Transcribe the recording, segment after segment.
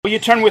Will you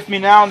turn with me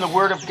now in the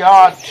Word of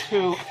God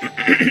to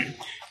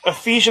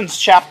Ephesians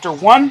chapter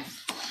 1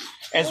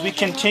 as we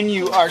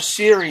continue our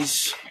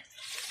series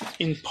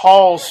in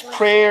Paul's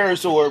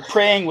prayers or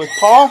praying with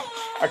Paul.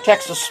 Our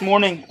text this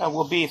morning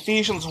will be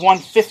Ephesians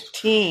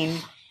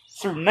 1:15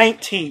 through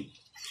 19.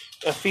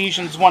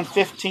 Ephesians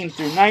 1:15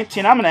 through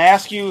 19. I'm going to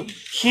ask you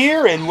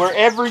here and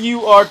wherever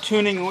you are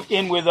tuning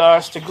in with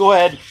us to go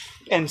ahead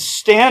and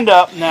stand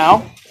up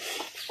now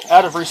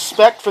out of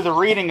respect for the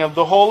reading of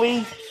the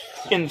holy,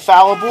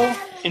 infallible,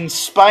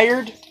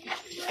 inspired,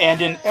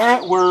 and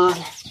inerrant word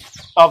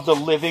of the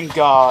living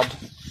God.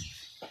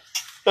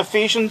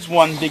 Ephesians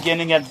 1,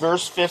 beginning at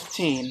verse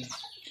 15.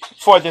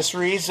 For this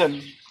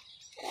reason,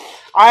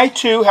 I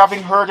too,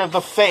 having heard of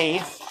the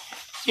faith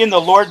in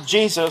the Lord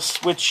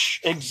Jesus, which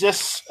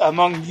exists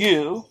among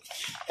you,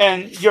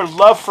 and your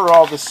love for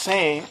all the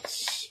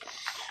saints,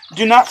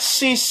 do not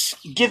cease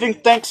giving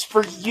thanks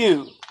for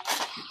you,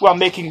 while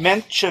making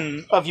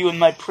mention of you in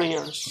my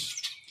prayers,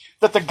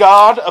 that the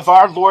God of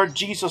our Lord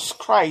Jesus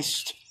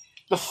Christ,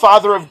 the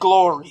Father of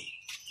glory,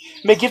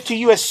 may give to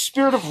you a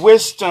spirit of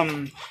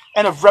wisdom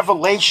and of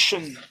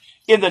revelation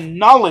in the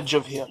knowledge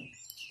of him.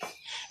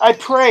 I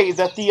pray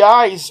that the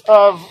eyes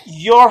of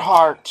your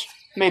heart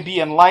may be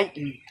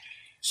enlightened,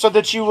 so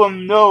that you will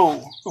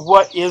know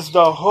what is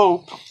the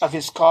hope of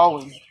his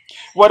calling,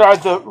 what are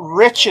the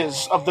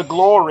riches of the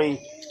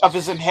glory of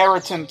his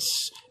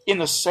inheritance in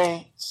the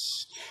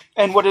saints,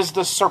 and what is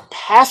the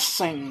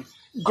surpassing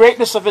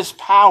greatness of his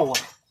power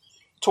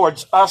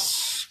towards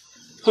us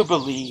who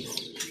believe.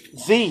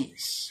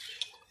 These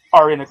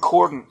are in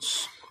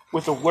accordance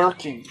with the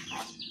working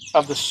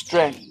of the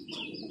strength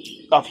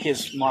of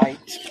his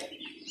might.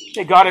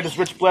 May God add his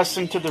rich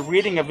blessing to the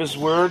reading of his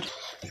word.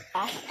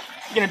 I'm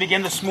going to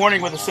begin this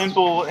morning with a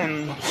simple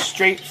and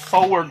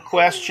straightforward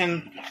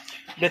question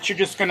that you're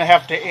just going to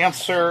have to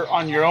answer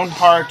on your own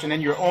heart and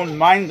in your own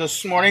mind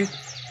this morning,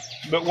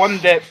 but one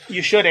that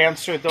you should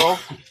answer, though.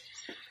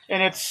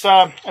 And it's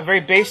a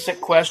very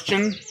basic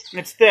question, and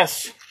it's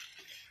this.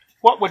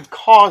 What would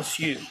cause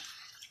you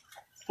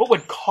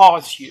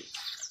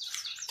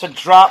to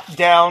drop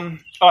down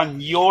on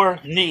your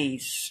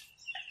knees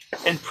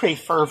and pray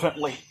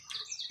fervently?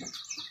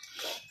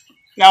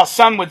 Now,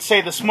 some would say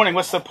this morning,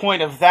 what's the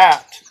point of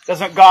that?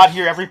 Doesn't God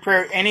hear every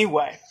prayer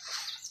anyway?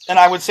 And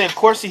I would say, of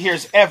course he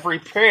hears every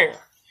prayer.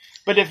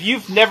 But if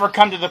you've never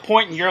come to the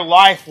point in your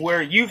life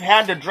where you've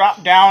had to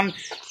drop down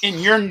in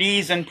your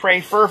knees and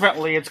pray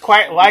fervently, it's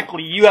quite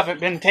likely you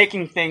haven't been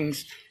taking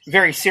things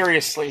very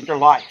seriously in your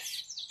life.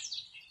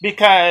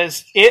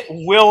 Because it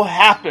will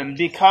happen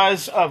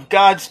because of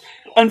God's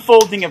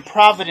unfolding of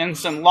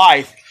providence in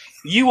life.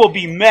 You will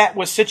be met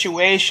with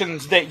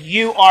situations that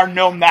you are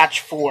no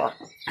match for.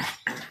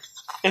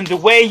 And the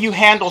way you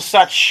handle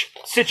such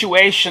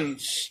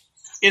situations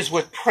is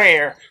with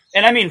prayer.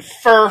 And I mean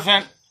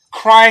fervent,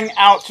 crying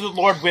out to the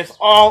Lord with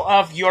all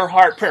of your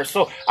heart prayer.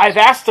 So I've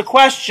asked the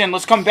question,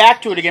 let's come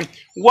back to it again.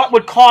 What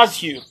would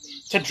cause you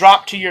to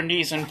drop to your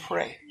knees and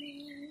pray?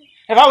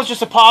 If I was just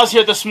to pause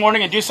here this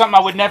morning and do something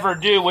I would never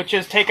do, which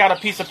is take out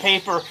a piece of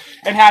paper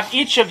and have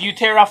each of you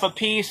tear off a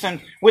piece and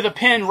with a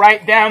pen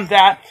write down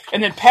that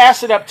and then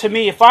pass it up to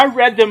me. If I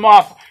read them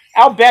off,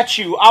 I'll bet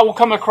you I will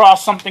come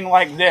across something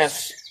like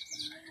this.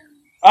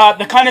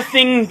 The kind of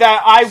thing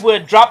that I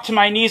would drop to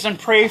my knees and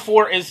pray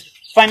for is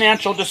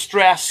financial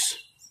distress.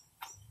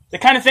 The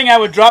kind of thing I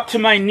would drop to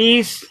my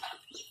knees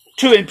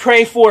to and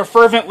pray for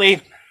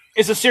fervently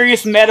is a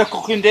serious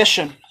medical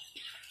condition.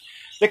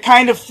 The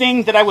kind of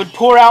thing that I would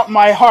pour out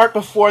my heart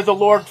before the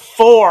Lord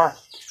for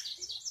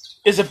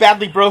is a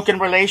badly broken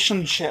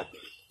relationship.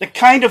 The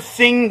kind of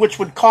thing which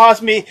would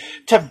cause me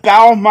to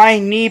bow my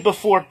knee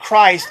before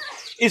Christ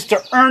is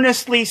to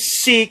earnestly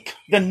seek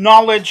the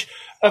knowledge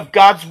of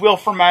God's will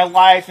for my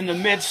life in the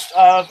midst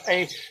of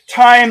a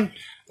time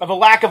of a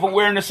lack of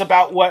awareness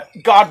about what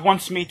God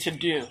wants me to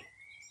do.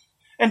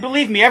 And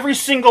believe me, every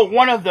single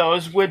one of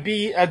those would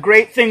be a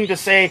great thing to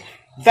say,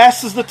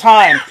 this is the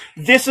time,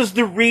 this is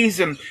the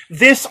reason,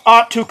 this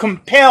ought to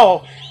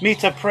compel me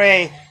to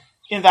pray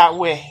in that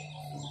way.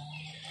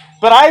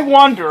 But I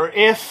wonder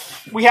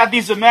if we had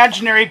these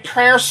imaginary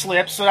prayer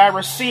slips that I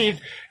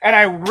received and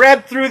I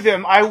read through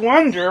them, I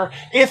wonder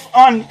if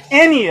on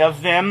any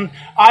of them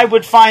I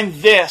would find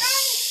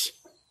this,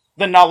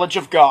 the knowledge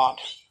of God.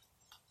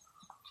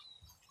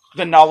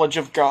 The knowledge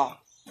of God.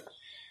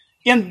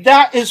 And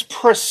that is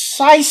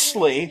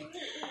precisely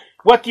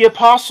what the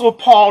Apostle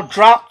Paul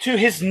dropped to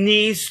his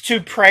knees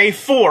to pray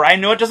for. I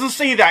know it doesn't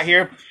say that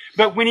here,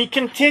 but when he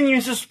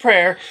continues his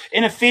prayer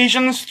in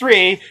Ephesians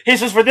 3, he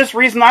says, for this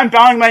reason I'm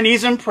bowing my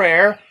knees in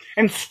prayer,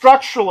 and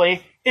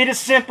structurally, it is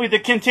simply the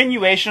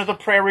continuation of the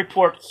prayer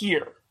report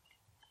here,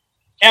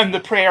 and the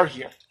prayer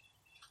here.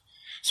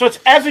 So it's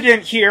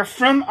evident here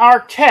from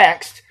our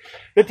text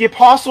that the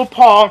Apostle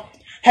Paul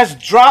has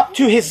dropped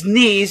to his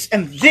knees,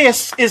 and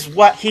this is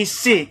what he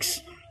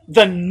seeks,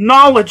 the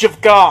knowledge of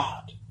God.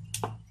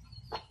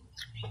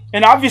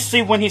 And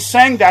obviously when he's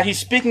saying that, he's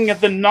speaking of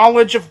the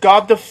knowledge of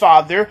God the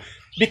Father,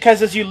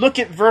 because as you look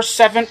at verse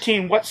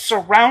 17, what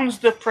surrounds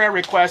the prayer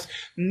request,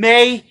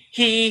 may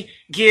he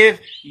give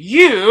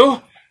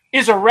you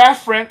is a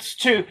reference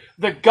to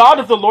the God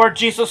of the Lord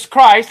Jesus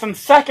Christ, and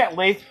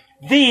secondly,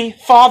 the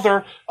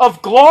Father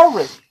of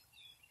glory.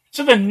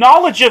 So the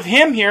knowledge of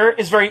him here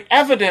is very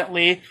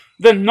evidently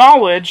the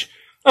knowledge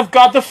of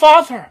God the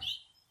Father.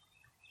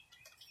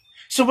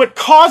 So what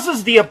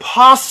causes the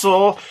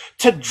apostle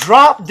to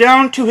drop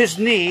down to his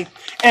knee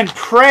and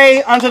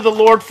pray unto the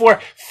Lord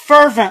for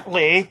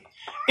fervently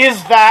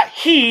is that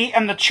he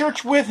and the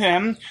church with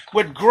him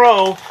would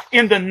grow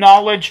in the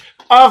knowledge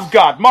of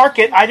God. Mark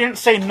it, I didn't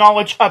say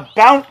knowledge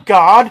about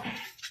God,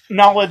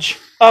 knowledge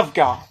of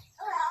God.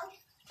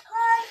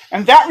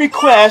 And that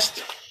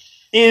request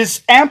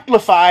is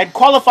amplified,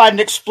 qualified, and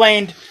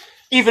explained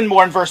even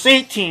more in verse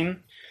 18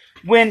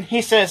 when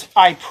he says,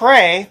 I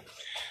pray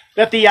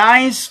that the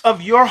eyes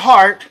of your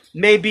heart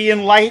may be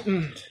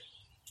enlightened.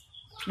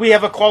 We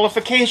have a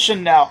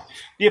qualification now.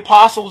 The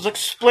apostle is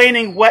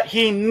explaining what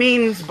he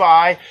means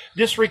by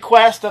this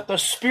request, that the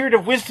spirit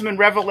of wisdom and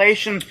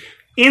revelation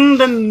in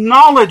the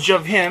knowledge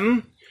of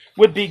him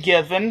would be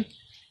given.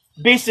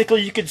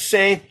 Basically, you could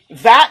say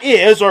that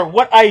is, or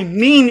what I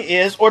mean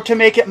is, or to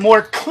make it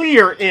more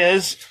clear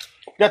is,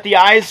 that the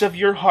eyes of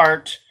your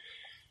heart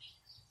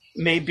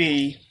may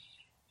be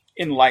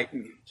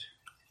enlightened.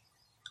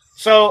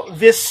 So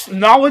this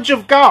knowledge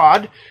of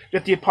God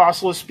that the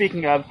apostle is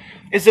speaking of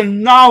is a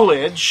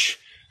knowledge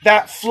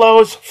that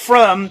flows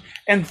from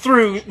and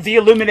through the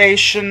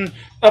illumination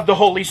of the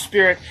Holy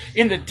Spirit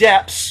in the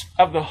depths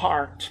of the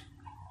heart.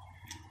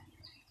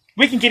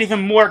 We can get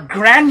even more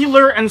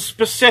granular and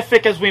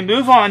specific as we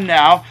move on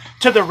now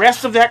to the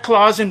rest of that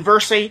clause in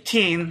verse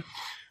 18,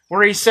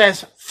 where he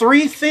says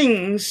 3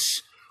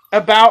 things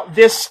about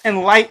this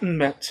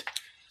enlightenment.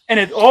 And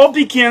it all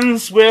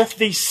begins with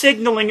the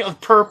signaling of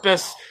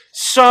purpose,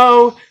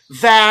 so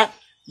that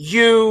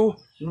you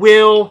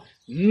will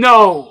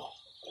know.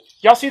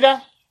 Y'all see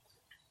that?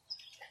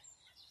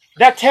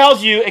 That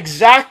tells you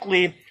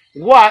exactly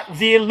what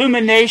the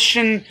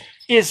illumination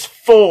is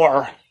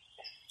for.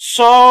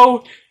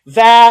 So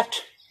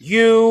that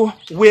you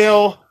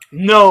will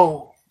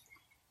know.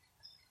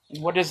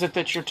 And what is it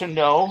that you're to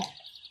know?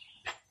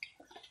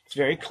 It's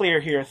very clear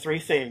here, 3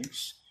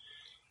 things.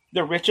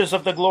 The riches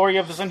of the glory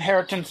of his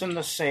inheritance in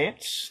the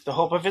saints, the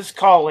hope of his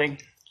calling,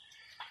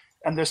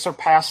 and the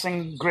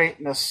surpassing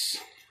greatness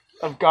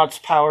of God's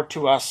power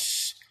to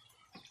us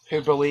who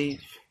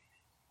believe.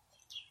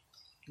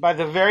 By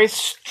the very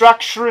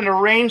structure and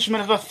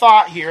arrangement of the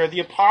thought here, the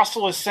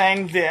apostle is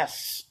saying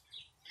this: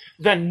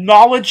 the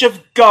knowledge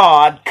of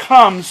God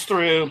comes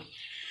through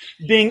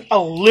being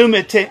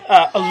illuminated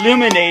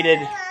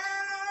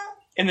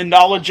in the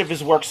knowledge of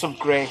his works of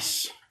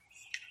grace.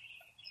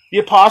 The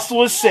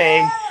apostle is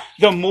saying,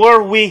 the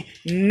more we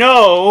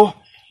know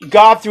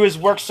God through his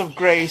works of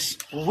grace,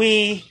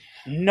 we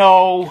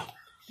know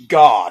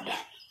God.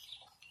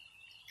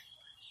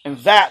 And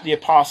that, the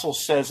apostle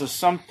says, is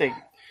something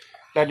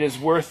that is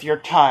worth your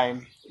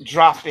time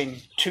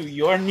dropping to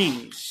your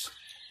knees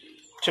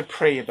to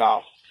pray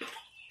about.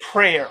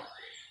 Prayer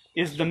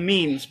is the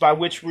means by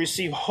which we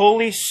receive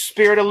Holy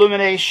Spirit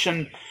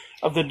illumination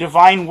of the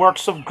divine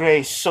works of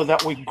grace so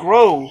that we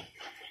grow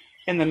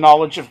in the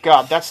knowledge of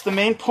God. That's the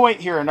main point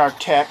here in our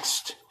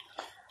text.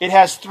 It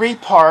has 3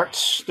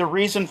 parts: the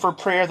reason for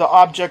prayer, the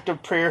object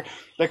of prayer,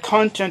 the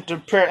content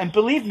of prayer. And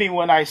believe me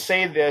when I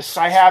say this,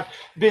 I have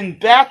been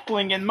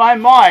battling in my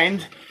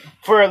mind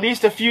for at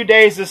least a few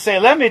days to say,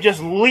 let me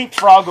just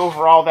leapfrog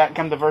over all that and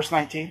come to verse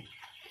 19.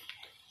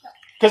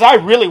 Because I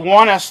really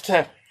want us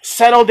to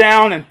settle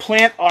down and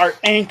plant our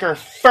anchor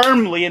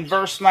firmly in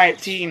verse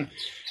 19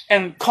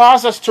 and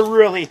cause us to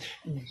really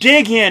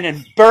dig in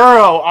and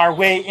burrow our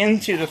way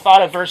into the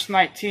thought of verse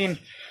 19.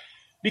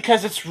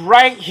 Because it's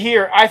right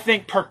here, I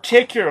think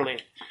particularly,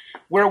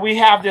 where we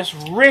have this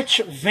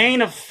rich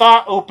vein of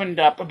thought opened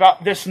up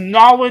about this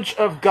knowledge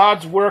of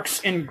God's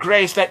works in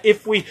grace, that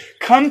if we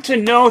come to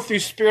know through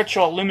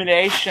spiritual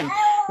illumination,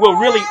 will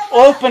really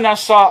open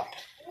us up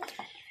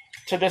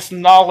to this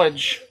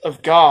knowledge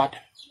of God,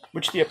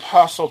 which the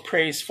apostle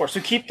prays for.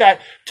 So keep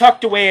that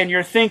tucked away in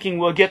your thinking.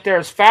 We'll get there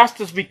as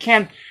fast as we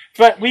can.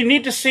 But we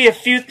need to see a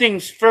few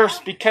things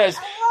first because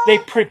they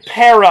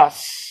prepare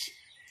us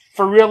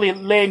for really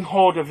laying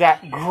hold of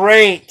that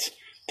great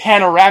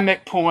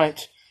panoramic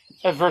point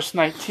of verse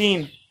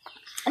 19.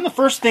 And the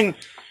first thing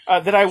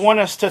that I want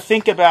us to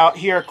think about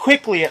here,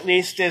 quickly at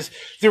least, is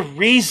the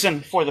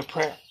reason for the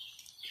prayer.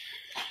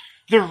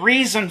 The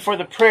reason for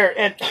the prayer.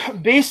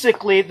 And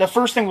basically, the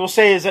first thing we'll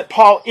say is that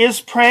Paul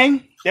is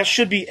praying. That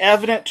should be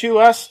evident to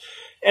us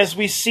as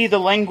we see the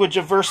language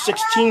of verse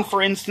 16,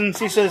 for instance.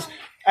 He says,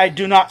 I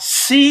do not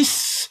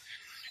cease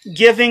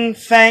giving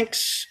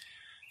thanks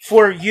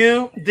for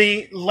you.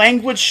 The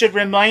language should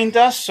remind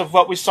us of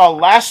what we saw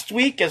last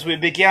week as we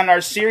began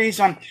our series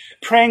on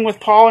praying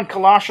with Paul in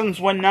Colossians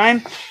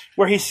 1:9,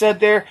 where he said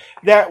there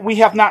that we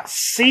have not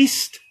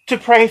ceased to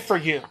pray for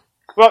you.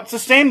 Well, it's the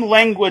same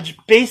language,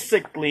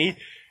 basically,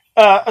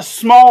 a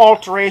small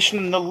alteration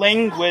in the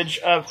language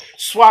of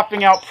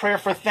swapping out prayer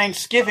for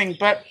thanksgiving,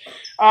 but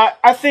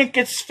I think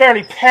it's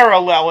fairly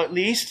parallel, at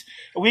least,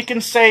 we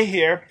can say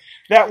here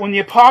that when the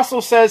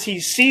apostle says he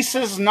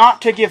ceases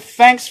not to give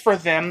thanks for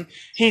them,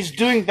 he's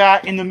doing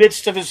that in the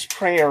midst of his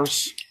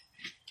prayers.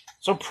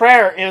 So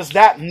prayer is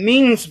that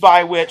means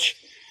by which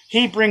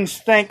he brings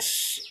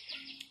thanks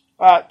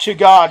to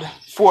God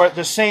for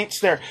the saints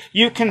there.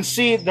 You can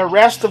see the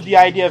rest of the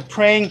idea of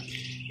praying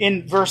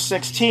in verse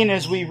 16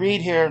 as we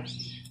read here,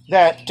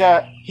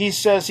 that he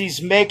says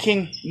he's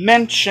making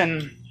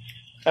mention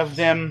of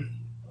them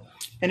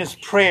in his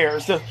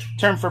prayers. The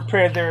term for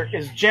prayer there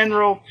is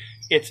general.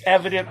 It's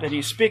evident that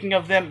he's speaking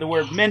of them. The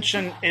word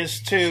mention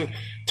is to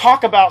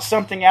talk about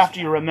something after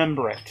you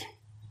remember it.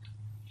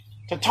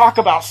 To talk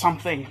about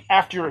something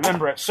after you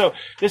remember it. So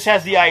this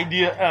has the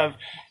idea of,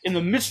 in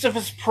the midst of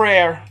his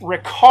prayer,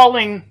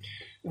 recalling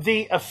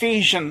the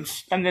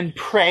Ephesians and then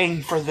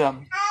praying for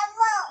them.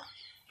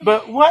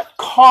 But what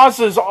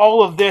causes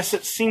all of this,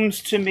 it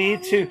seems to me,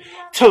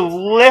 to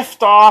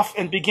lift off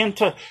and begin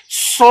to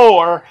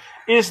soar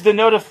is the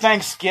note of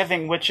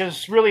thanksgiving, which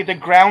is really the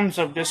grounds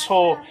of this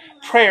whole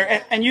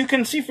prayer. And you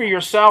can see for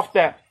yourself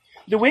that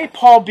the way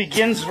Paul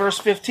begins verse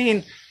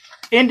 15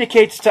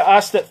 indicates to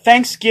us that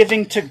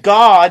thanksgiving to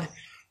God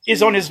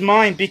is on his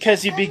mind,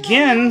 because he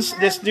begins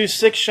this new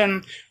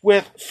section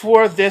with,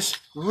 for this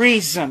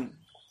reason.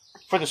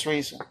 For this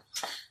reason.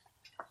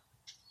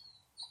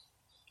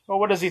 Well,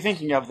 what is he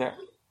thinking of there?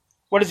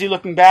 What is he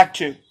looking back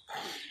to?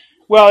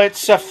 Well,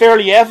 it's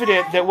fairly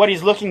evident that what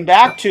he's looking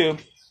back to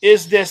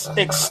is this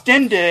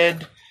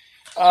extended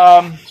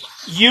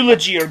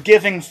eulogy or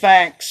giving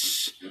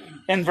thanks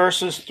in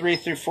verses 3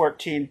 through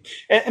 14.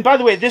 And by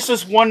the way, this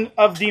is one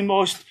of the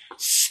most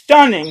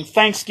stunning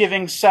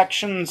thanksgiving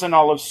sections in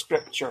all of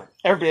Scripture.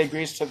 Everybody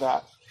agrees to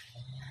that.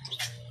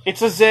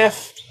 It's as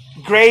if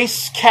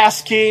grace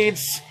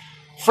cascades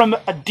from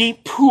a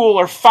deep pool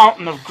or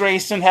fountain of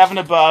grace in heaven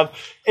above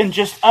and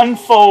just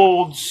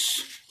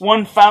unfolds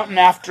one fountain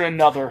after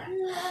another.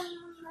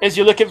 As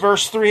you look at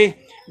verse 3,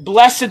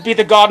 blessed be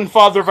the God and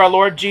Father of our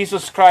Lord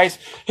Jesus Christ,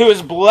 who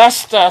has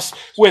blessed us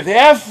with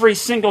every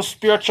single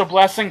spiritual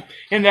blessing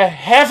in the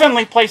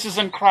heavenly places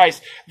in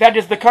Christ. That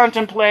is the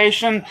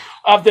contemplation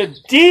of the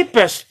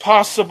deepest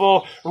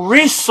possible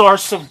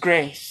resource of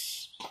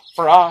grace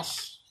for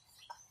us.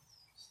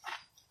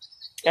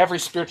 Every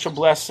spiritual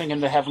blessing in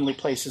the heavenly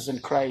places in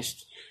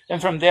Christ.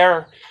 And from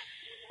there,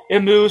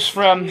 it moves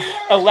from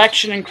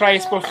election in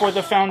Christ before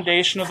the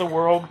foundation of the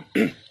world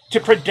to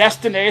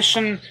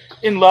predestination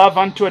in love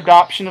unto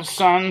adoption of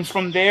sons.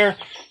 From there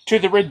to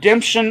the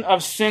redemption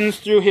of sins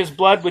through his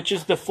blood, which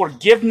is the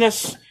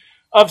forgiveness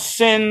of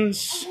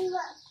sins.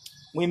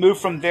 We move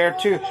from there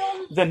to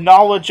the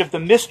knowledge of the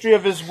mystery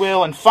of his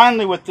will. And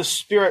finally, with the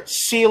Spirit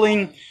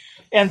sealing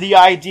and the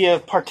idea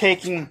of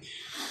partaking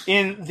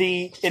in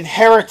the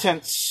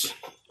inheritance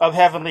of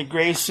heavenly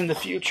grace in the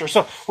future.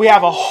 So we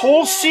have a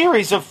whole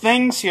series of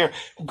things here,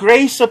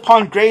 grace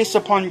upon grace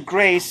upon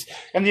grace.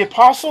 And the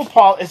Apostle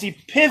Paul, as he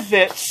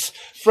pivots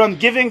from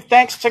giving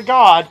thanks to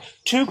God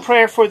to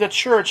prayer for the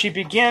church, he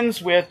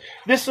begins with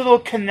this little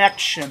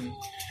connection.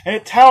 And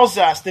it tells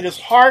us that his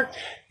heart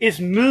is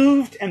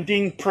moved and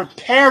being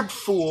prepared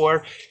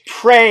for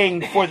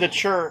praying for the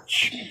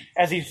church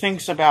as he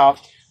thinks about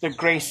the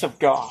grace of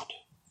God,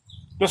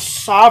 the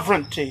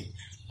sovereignty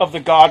of the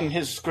God and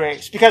his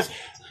grace. Because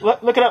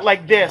look at it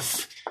like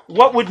this.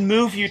 What would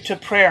move you to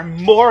prayer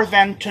more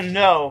than to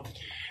know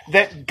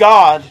that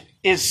God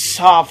is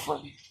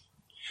sovereign?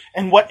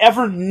 And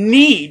whatever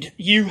need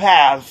you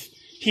have,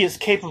 he is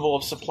capable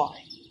of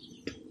supplying.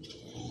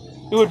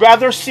 It would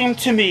rather seem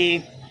to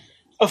me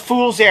a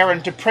fool's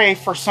errand to pray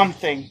for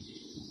something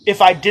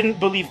if I didn't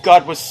believe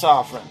God was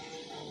sovereign.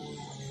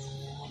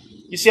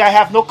 You see, I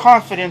have no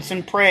confidence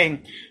in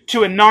praying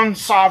to a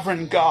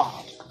non-sovereign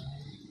God.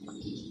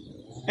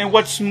 And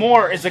what's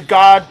more is a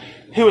God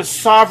who is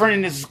sovereign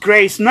in his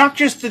grace. Not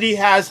just that he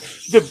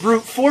has the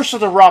brute force or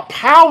the raw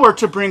power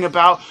to bring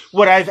about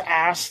what I've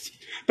asked,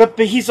 but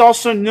he's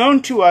also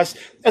known to us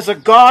as a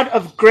God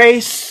of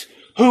grace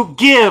who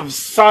gives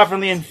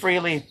sovereignly and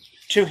freely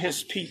to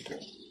his people.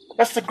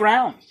 That's the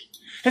ground.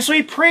 And so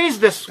he prays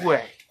this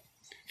way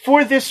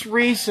for this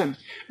reason.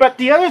 But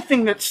the other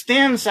thing that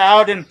stands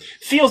out and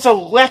feels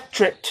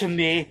electric to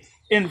me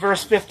in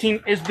verse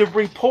 15 is the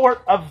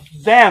report of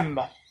them.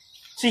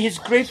 See, he's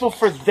grateful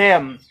for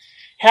them,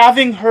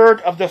 having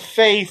heard of the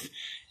faith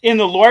in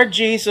the Lord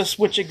Jesus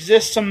which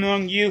exists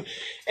among you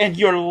and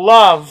your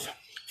love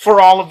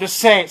for all of the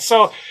saints.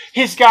 So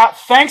he's got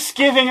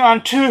thanksgiving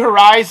on two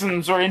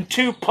horizons or in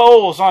two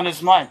poles on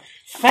his mind.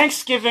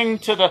 Thanksgiving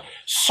to the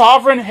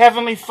sovereign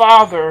heavenly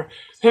Father,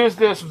 who's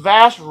this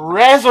vast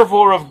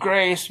reservoir of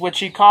grace which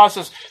he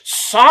causes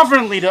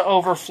sovereignly to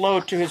overflow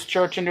to his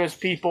church and to his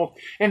people.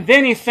 And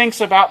then he thinks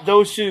about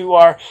those who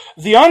are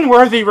the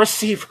unworthy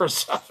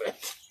receivers of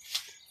it.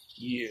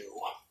 You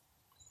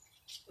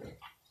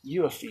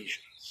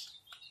Ephesians,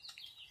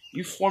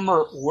 you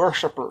former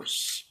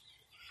worshipers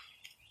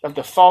of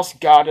the false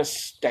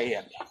goddess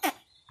Diana.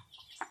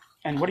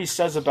 And what he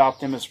says about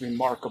them is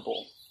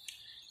remarkable.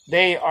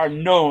 They are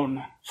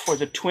known for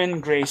the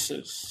twin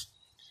graces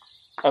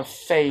of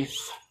faith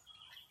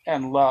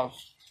and love.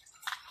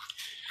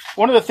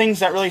 One of the things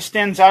that really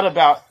stands out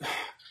about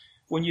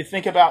when you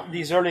think about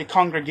these early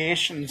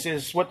congregations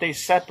is what they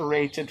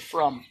separated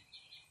from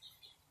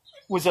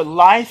was a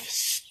life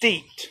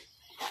steeped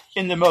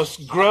in the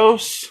most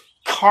gross,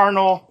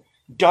 carnal,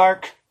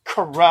 dark,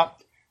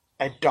 corrupt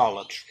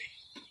idolatry.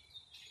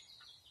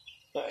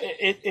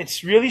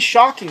 It's really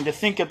shocking to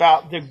think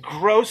about the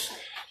gross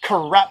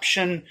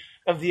corruption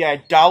of the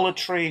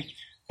idolatry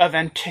of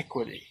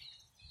antiquity.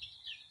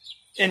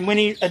 And when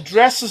he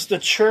addresses the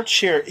church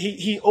here,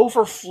 he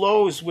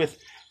overflows with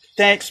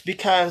thanks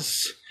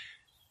because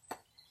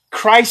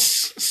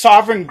Christ's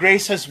sovereign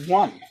grace has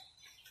won.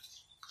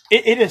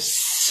 It has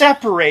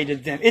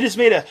separated them. It has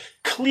made a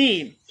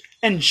clean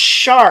and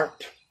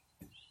sharp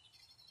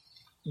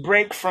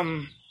break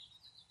from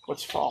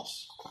what's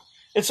false.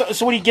 And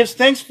so what he gives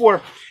thanks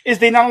for is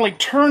they not only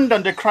turned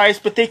unto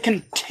Christ, but they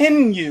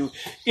continue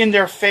in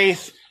their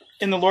faith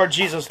in the Lord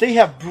Jesus. They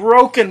have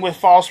broken with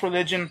false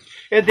religion,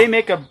 and they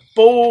make a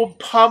bold,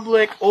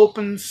 public,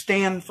 open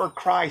stand for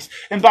Christ.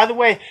 And by the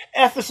way,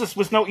 Ephesus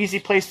was no easy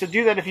place to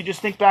do that if you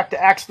just think back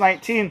to Acts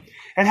 19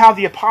 and how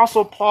the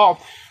Apostle Paul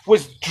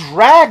was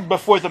dragged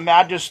before the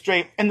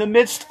magistrate in the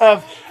midst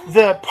of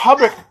the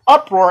public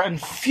uproar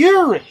and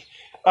fury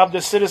of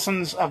the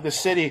citizens of the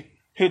city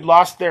who'd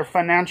lost their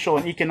financial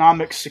and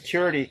economic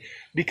security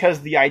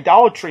because the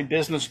idolatry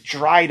business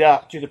dried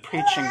up through the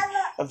preaching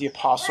of the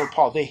Apostle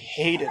Paul. They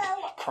hated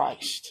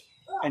Christ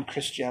and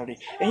Christianity,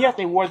 and yet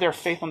they wore their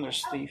faith on their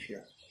sleeve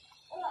here.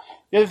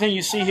 The other thing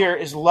you see here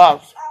is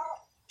love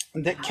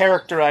that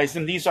characterized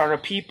them. These are a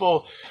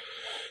people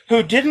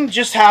who didn't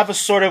just have a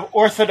sort of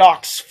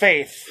orthodox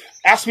faith.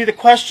 Ask me the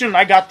question,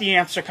 I got the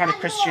answer kind of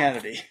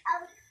Christianity.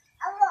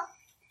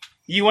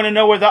 You want to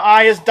know where the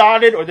I is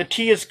dotted or the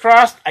T is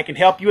crossed? I can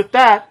help you with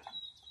that.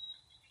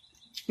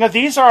 Now,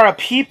 these are a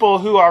people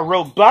who are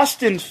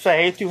robust in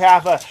faith, who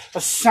have a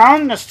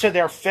soundness to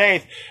their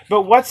faith.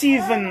 But what's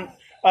even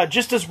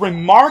just as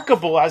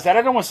remarkable as that,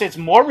 I don't want to say it's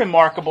more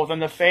remarkable than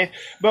the faith,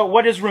 but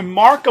what is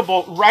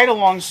remarkable right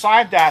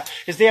alongside that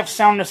is they have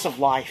soundness of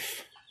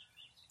life.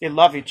 They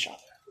love each other.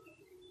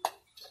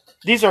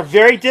 These are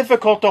very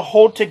difficult to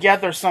hold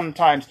together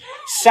sometimes.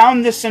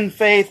 Soundness in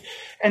faith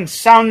and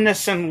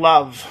soundness in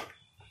love.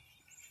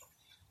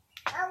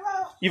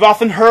 You've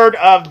often heard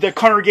of the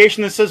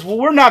congregation that says, well,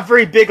 we're not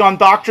very big on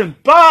doctrine,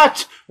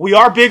 but we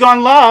are big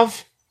on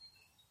love.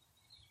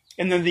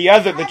 And then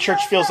the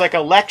church feels like a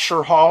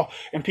lecture hall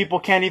and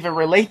people can't even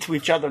relate to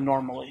each other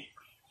normally.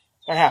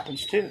 That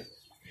happens too.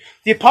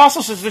 The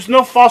apostle says there's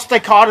no false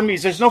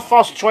dichotomies. There's no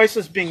false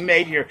choices being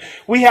made here.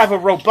 We have a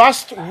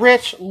robust,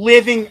 rich,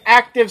 living,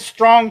 active,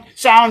 strong,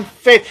 sound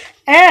faith.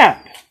 And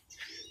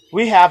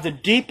we have the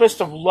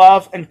deepest of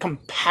love and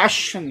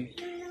compassion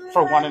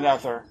for one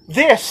another.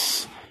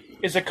 This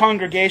is a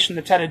congregation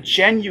that's had a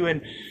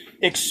genuine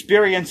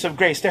experience of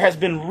grace. There has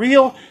been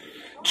real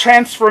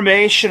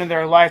transformation in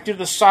their life due to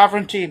the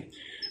sovereignty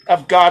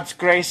of God's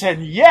grace.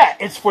 And yet,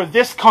 it's for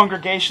this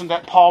congregation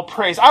that Paul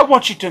prays, I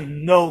want you to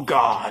know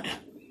God.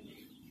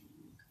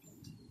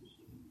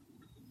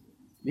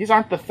 These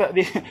aren't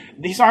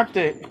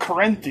the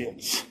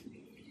Corinthians.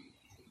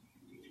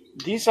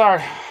 These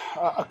are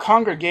a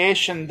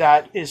congregation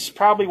that is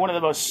probably one of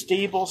the most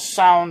stable,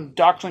 sound,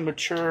 doctrinally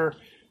mature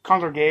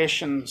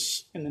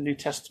congregations in the New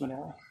Testament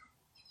era.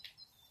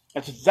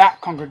 It's that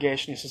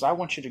congregation. He says, I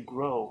want you to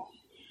grow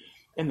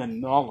in the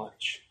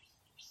knowledge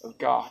of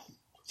God.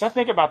 As I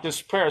think about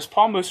this prayer, as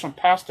Paul moves from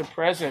past to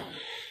present,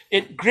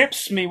 it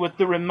grips me with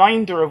the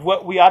reminder of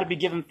what we ought to be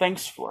giving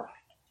thanks for.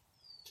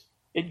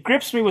 It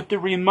grips me with the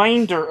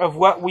reminder of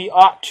what we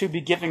ought to be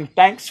giving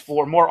thanks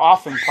for more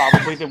often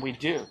probably than we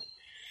do,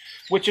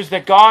 which is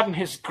that God in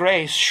His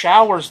grace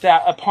showers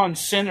that upon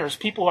sinners,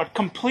 people who are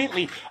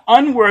completely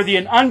unworthy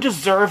and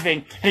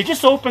undeserving, and He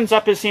just opens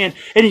up His hand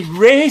and He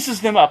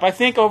raises them up. I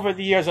think over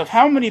the years of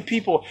how many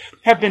people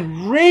have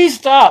been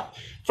raised up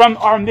from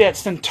our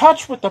midst and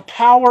touched with the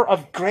power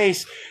of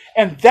grace.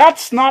 And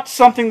that's not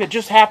something that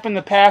just happened in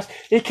the past.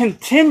 It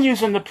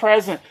continues in the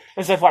present.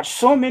 As I've watched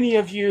so many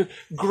of you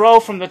grow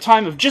from the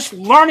time of just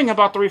learning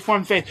about the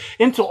Reformed faith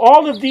into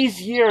all of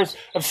these years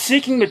of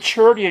seeking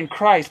maturity in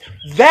Christ.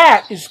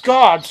 That is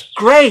God's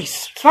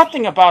grace. It's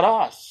nothing about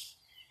us.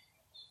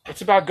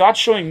 It's about God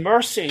showing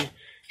mercy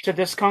to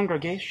this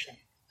congregation.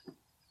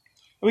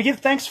 We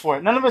give thanks for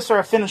it. None of us are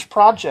a finished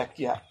project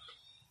yet.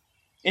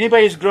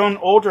 Anybody who's grown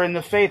older in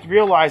the faith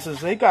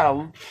realizes they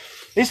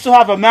still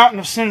have a mountain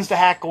of sins to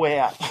hack away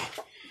at.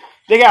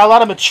 They got a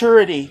lot of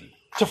maturity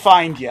to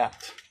find yet.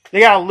 They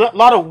got a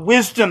lot of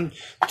wisdom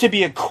to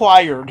be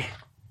acquired.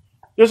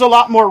 There's a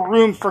lot more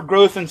room for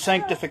growth and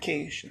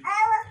sanctification.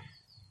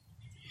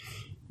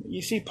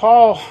 You see,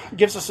 Paul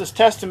gives us this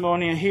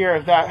testimony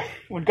here that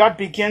when God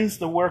begins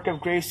the work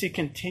of grace, He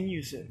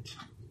continues it.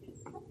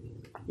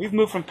 We've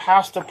moved from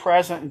past to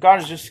present, and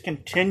God is just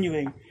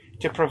continuing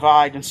to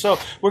provide. And so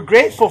we're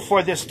grateful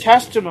for this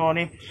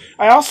testimony.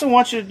 I also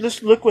want you to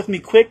just look with me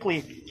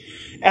quickly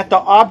at the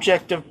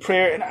object of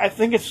prayer. And I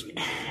think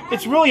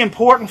it's really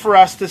important for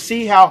us to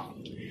see how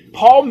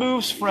Paul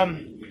moves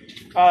from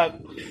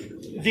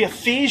the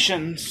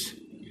Ephesians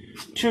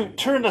to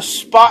turn the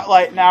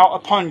spotlight now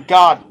upon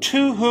God,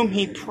 to whom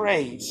he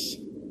prays.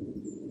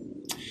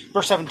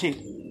 Verse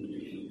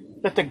 17.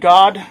 That the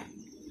God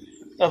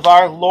of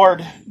our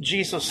Lord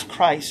Jesus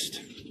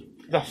Christ,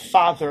 the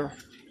Father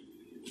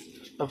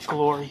of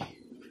glory.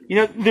 You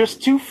know, there's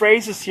two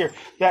phrases here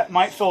that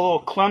might feel a little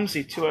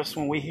clumsy to us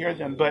when we hear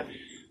them, but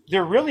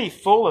they're really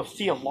full of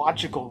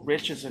theological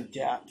riches and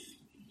depth.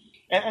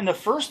 And the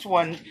first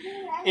one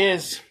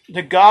is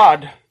the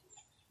God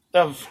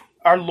of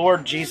our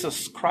Lord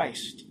Jesus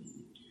Christ.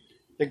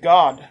 The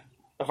God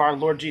of our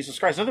Lord Jesus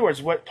Christ. In other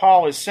words, what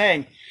Paul is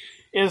saying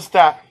is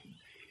that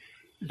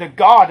the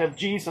God of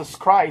Jesus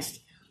Christ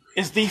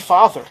is the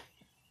Father.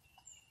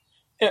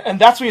 And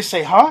that's when you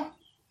say, huh?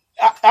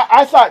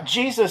 I thought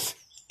Jesus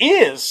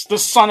is the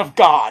Son of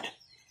God,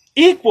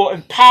 equal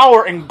in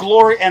power and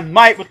glory and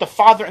might with the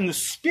Father and the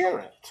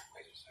Spirit.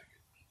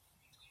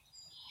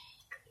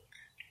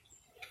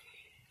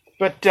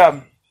 But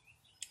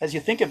as you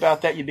think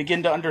about that, you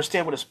begin to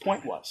understand what his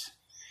point was.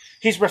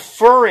 He's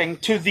referring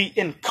to the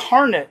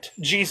incarnate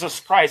Jesus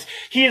Christ.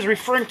 He is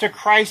referring to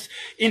Christ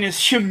in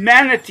his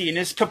humanity, in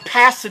his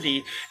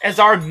capacity as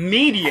our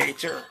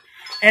mediator.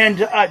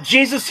 And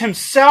Jesus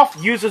himself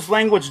uses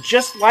language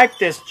just like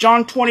this.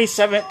 John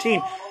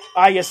 20:17.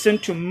 I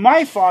ascend to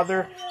my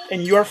Father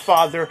and your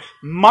Father,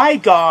 my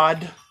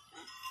God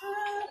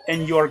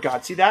and your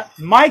God. See that?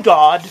 My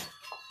God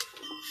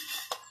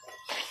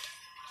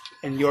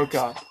and your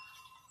God.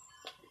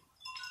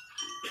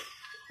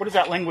 What does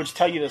that language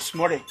tell you this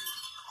morning?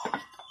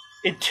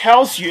 It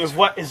tells you of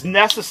what is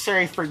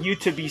necessary for you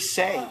to be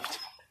saved,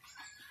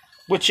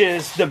 which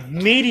is the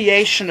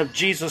mediation of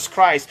Jesus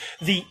Christ,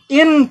 the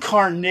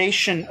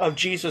incarnation of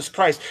Jesus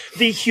Christ,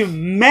 the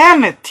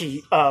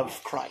humanity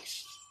of Christ.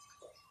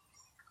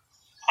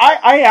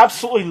 I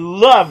absolutely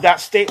love that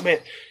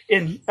statement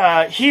in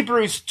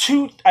Hebrews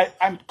 2,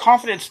 I'm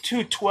confident it's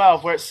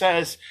 2:12, where it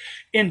says,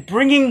 in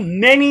bringing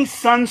many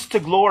sons to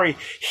glory,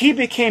 he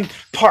became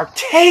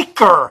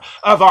partaker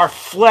of our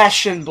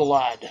flesh and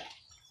blood.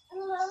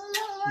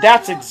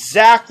 That's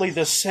exactly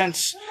the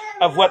sense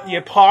of what the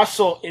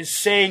apostle is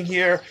saying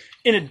here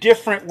in a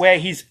different way.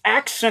 He's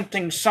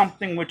accenting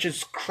something which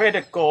is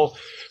critical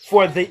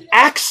for the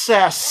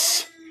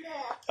access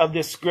of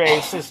this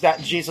grace, is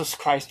that Jesus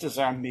Christ is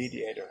our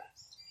mediator.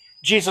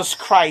 Jesus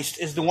Christ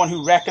is the one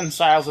who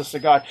reconciles us to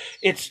God.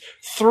 It's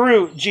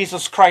through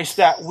Jesus Christ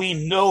that we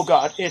know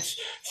God. It's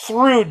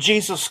through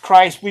Jesus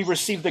Christ we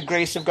receive the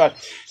grace of God.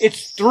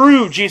 It's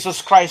through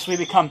Jesus Christ we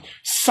become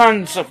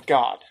sons of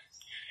God.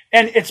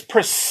 And it's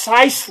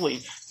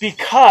precisely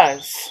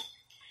because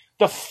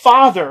the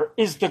Father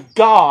is the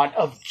God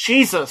of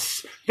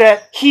Jesus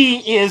that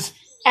he is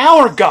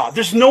our God.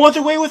 There's no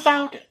other way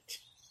without it.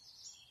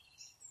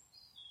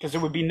 Because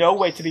there would be no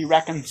way to be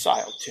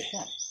reconciled to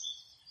him.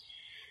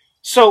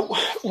 So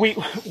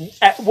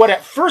what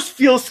at first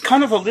feels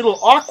kind of a little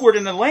awkward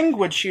in the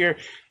language here,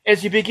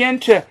 as you begin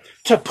to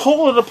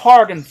pull it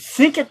apart and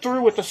think it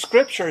through with the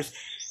scriptures,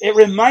 it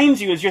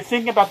reminds you as you're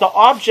thinking about the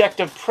object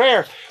of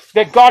prayer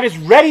that God is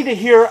ready to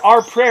hear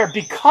our prayer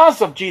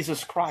because of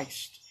Jesus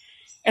Christ.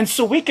 And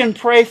so we can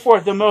pray for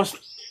the most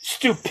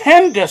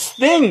stupendous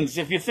things,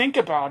 if you think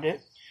about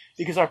it,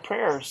 because our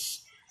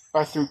prayers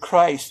are through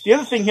Christ. The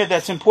other thing here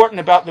that's important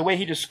about the way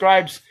he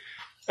describes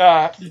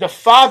the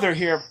Father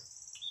here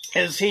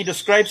is he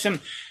describes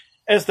him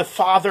as the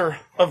Father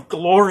of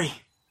glory.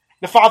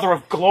 The Father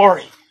of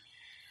glory.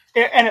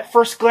 And at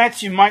first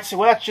glance, you might say,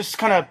 well, that's just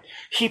kind of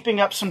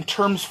heaping up some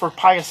terms for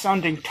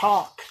pious-sounding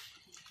talk.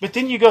 But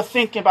then you go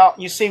think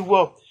about, you say,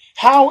 well,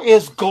 how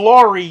is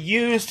glory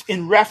used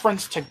in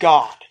reference to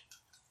God?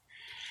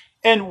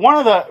 And one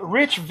of the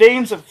rich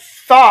veins of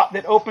thought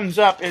that opens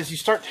up as you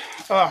start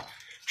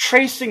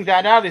tracing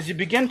that out is you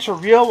begin to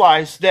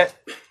realize that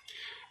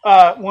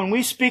when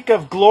we speak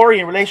of glory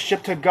in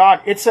relationship to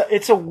God,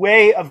 it's a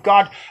way of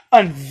God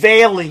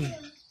unveiling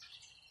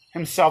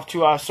himself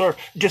to us or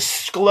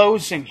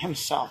disclosing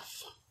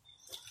himself.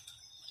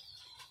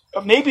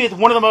 Maybe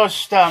one of the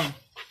most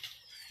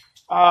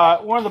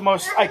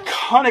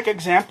iconic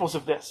examples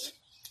of this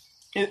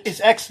is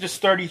Exodus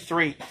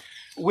 33,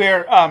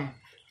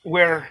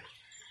 where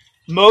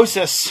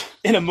Moses,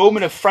 in a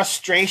moment of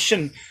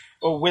frustration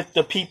with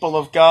the people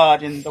of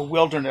God in the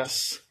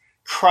wilderness,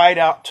 cried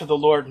out to the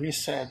Lord and he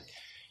said,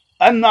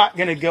 I'm not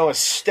going to go a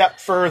step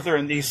further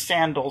in these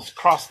sandals,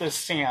 across this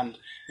sand,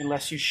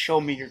 unless you show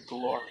me your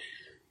glory.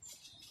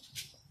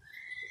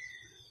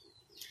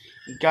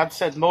 And God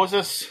said,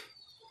 Moses,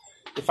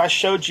 if I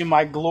showed you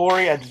my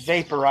glory, I'd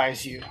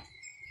vaporize you.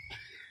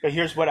 But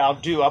here's what I'll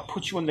do. I'll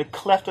put you in the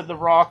cleft of the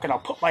rock and I'll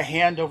put my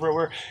hand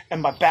over it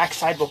and my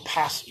backside will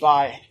pass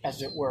by,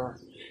 as it were.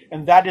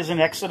 And that is in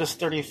Exodus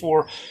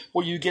 34,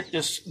 where you get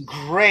this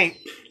great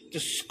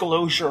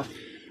disclosure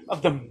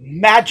of the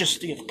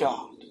majesty of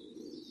God.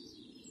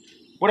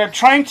 What I'm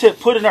trying to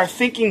put in our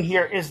thinking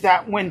here is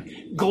that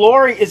when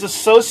glory is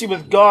associated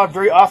with God,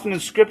 very often in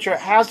Scripture, it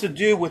has to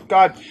do with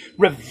God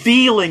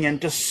revealing and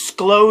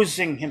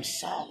disclosing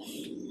himself.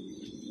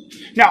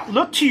 Now,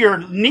 look to your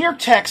near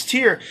text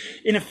here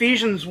in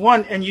Ephesians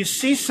 1, and you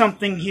see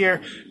something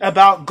here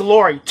about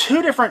glory.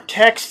 Two different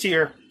texts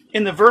here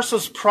in the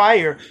verses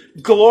prior,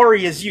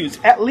 glory is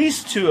used, at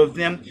least two of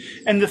them.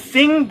 And the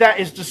thing that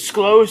is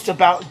disclosed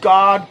about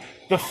God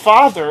the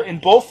Father in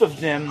both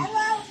of them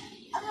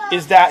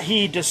is that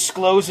he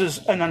discloses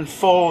and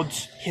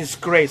unfolds his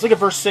grace. Look at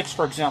verse 6,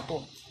 for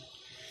example.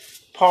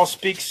 Paul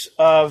speaks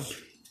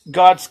of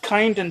God's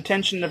kind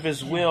intention of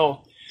his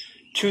will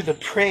to the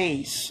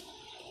praise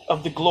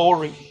of the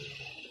glory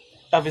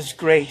of his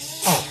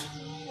grace.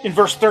 In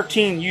verse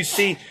 13, you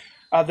see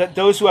that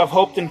those who have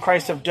hoped in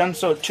Christ have done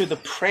so to the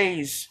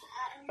praise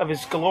of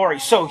his glory.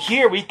 So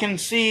here we can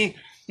see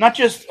not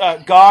just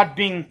God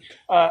being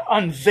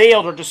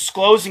unveiled or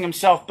disclosing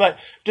himself, but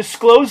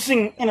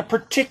disclosing in a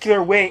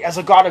particular way as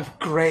a God of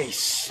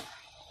grace.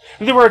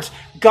 In other words,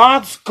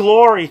 God's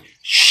glory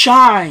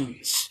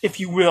shines, if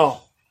you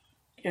will,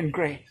 in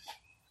grace.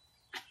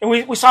 And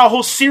we saw a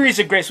whole series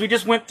of grace. We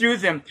just went through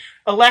them.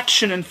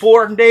 Election and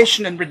foreknowledge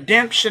and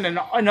redemption and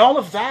all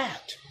of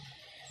that.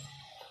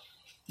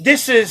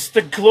 This is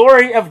the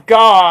glory of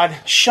God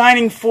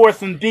shining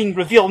forth and being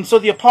revealed. And so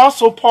the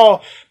Apostle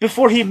Paul,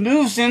 before he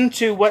moves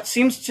into what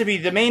seems to be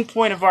the main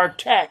point of our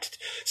text,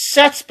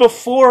 sets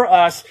before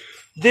us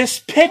this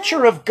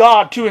picture of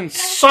God to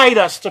incite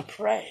us to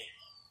pray.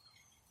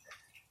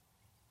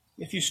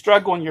 If you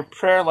struggle in your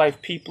prayer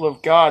life, people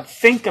of God,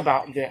 think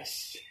about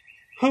this.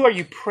 Who are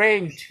you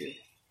praying to?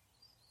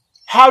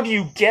 How do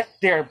you get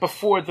there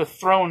before the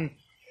throne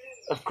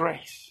of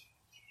grace?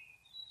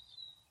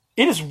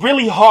 It is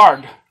really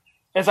hard,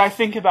 as I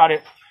think about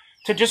it,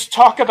 to just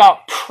talk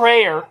about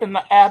prayer in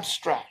the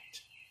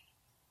abstract.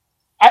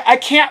 I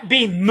can't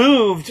be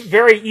moved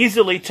very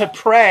easily to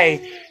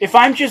pray if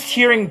I'm just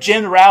hearing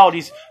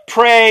generalities,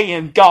 pray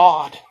in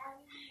God.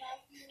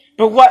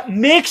 But what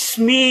makes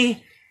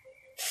me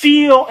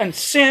feel and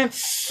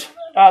sense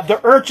the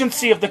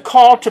urgency of the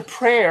call to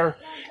prayer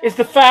is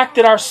the fact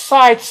that our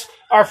sights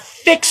are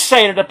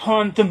fixated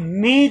upon the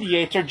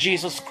mediator,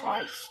 Jesus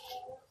Christ.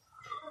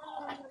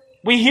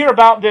 We hear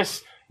about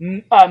this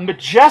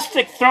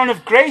majestic throne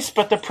of grace,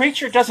 but the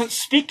preacher doesn't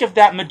speak of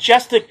that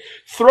majestic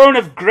throne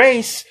of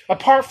grace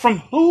apart from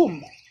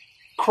whom?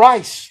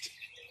 Christ.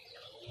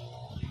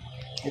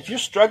 If you're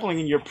struggling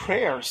in your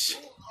prayers,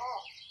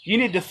 you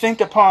need to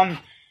think upon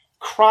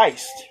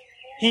Christ.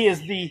 He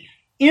is the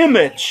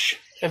image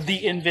of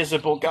the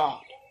invisible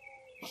God.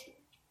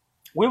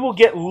 We will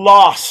get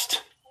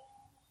lost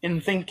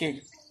in thinking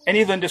and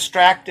even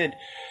distracted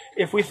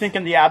if we think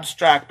in the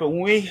abstract. But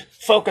when we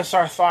focus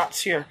our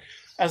thoughts here,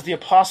 as the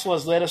apostle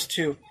has led us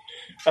to,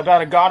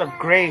 about a God of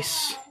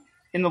grace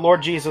in the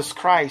Lord Jesus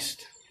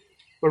Christ,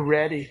 we're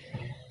ready.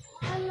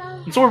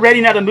 And so we're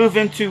ready now to move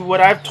into what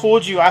I've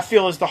told you I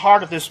feel is the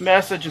heart of this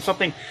message and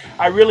something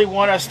I really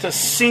want us to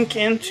sink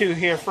into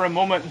here for a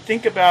moment and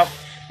think about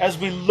as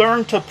we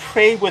learn to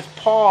pray with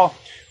Paul.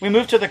 We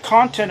move to the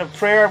content of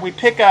prayer. We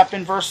pick up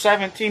in verse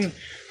 17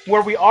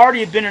 where we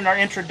already have been in our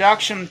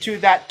introduction to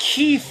that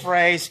key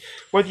phrase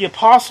where the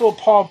Apostle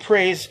Paul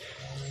prays,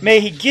 may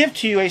he give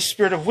to you a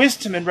spirit of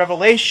wisdom and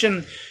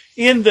revelation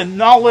in the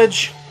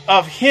knowledge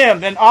of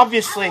him. Then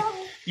obviously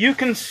you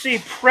can see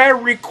prayer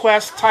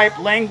request type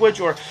language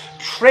or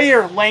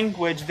prayer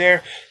language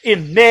there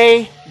in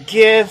may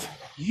give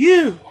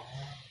you.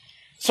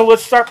 So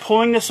let's start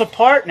pulling this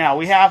apart now.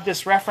 We have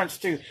this reference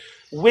to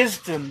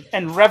wisdom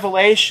and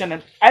revelation,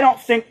 and I don't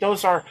think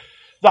those are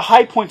the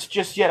high points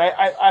just yet.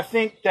 I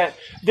think that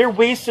they're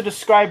ways to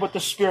describe what the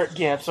Spirit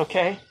gives,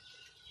 okay?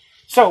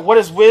 So what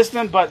is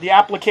wisdom but the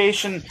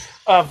application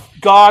of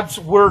God's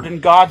Word and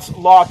God's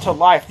law to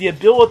life? The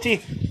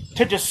ability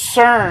to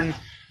discern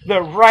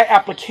the right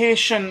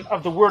application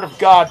of the Word of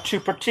God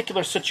to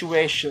particular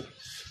situations.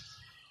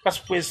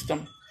 That's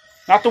wisdom.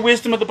 Not the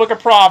wisdom of the book of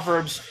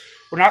Proverbs.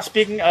 We're not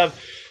speaking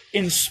of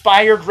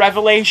inspired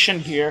revelation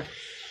here.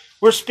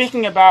 We're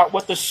speaking about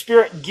what the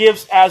Spirit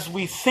gives as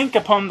we think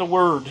upon the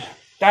Word.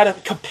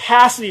 That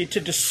capacity to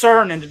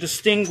discern and to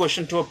distinguish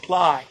and to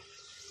apply.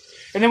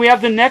 And then we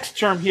have the next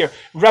term here,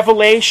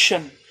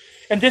 revelation.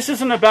 And this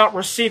isn't about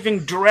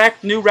receiving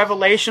direct new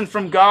revelation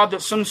from God,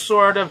 that's some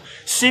sort of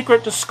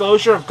secret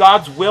disclosure of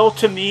God's will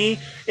to me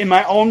in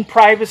my own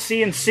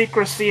privacy and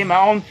secrecy, in my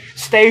own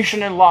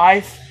station in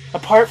life,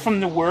 apart from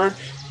the Word.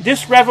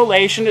 This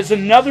revelation is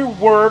another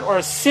word or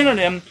a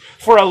synonym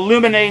for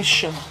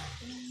illumination.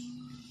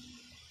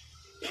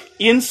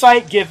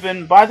 Insight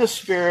given by the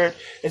Spirit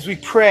as we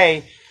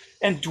pray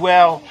and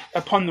dwell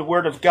upon the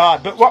Word of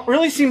God. But what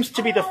really seems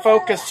to be the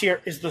focus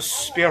here is the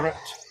Spirit.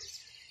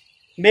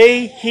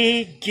 May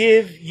He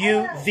give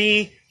you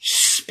the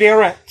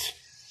Spirit.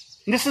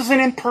 And this is an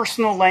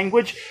impersonal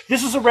language.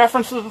 This is a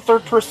reference to the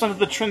third person of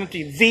the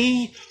Trinity,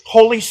 the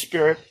Holy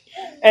Spirit.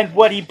 And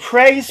what He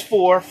prays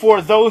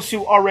for those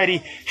who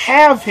already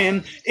have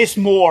Him is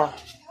more.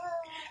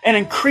 An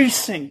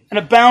increasing, an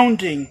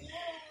abounding,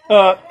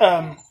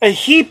 a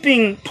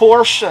heaping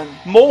portion,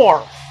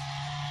 more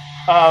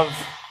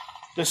of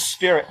the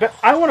Spirit. But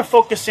I want to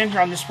focus in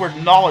here on this word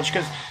knowledge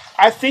because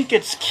I think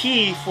it's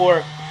key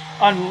for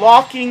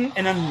unlocking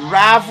and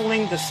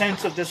unraveling the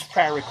sense of this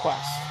prayer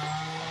request.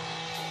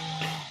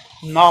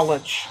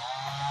 Knowledge.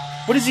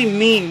 What does he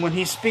mean when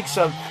he speaks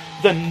of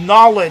the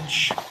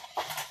knowledge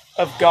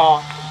of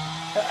God?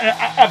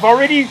 I've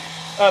already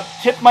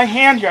tipped my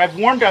hand here. I've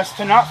warned us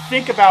to not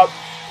think about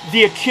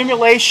the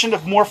accumulation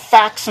of more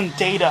facts and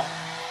data.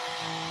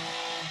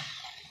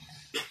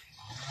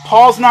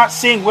 Paul's not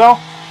saying,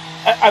 well,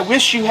 I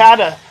wish you had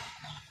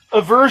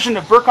a version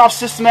of Berkhoff's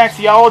Systematic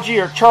Theology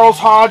or Charles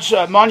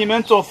Hodge's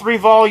monumental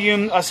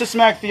 3-volume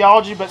Systematic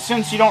Theology, but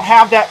since you don't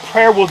have that,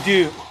 prayer will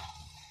do.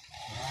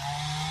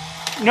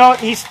 No,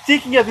 he's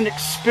speaking of an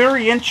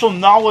experiential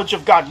knowledge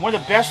of God. One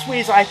of the best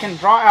ways I can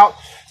draw out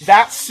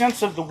that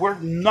sense of the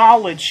word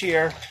knowledge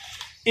here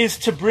is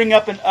to bring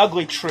up an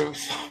ugly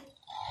truth.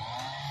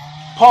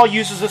 Paul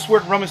uses this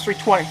word in Romans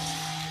 3:20.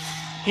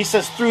 He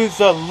says, through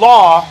the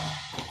law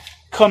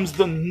comes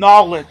the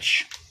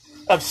knowledge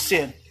of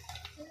sin.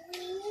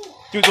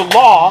 Through the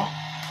law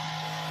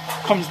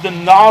comes the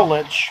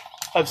knowledge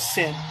of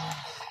sin.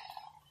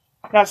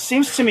 Now, it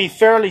seems to me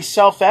fairly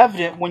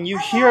self-evident when you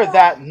hear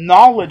that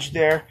knowledge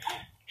there,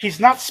 he's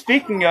not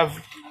speaking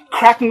of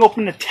cracking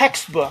open a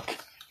textbook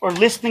or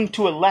listening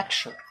to a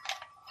lecture.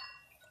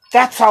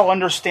 That's how I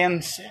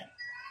understand sin.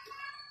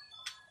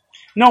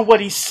 No, what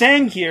he's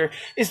saying here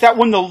is that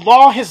when the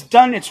law has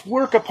done its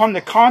work upon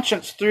the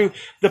conscience through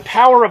the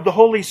power of the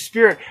Holy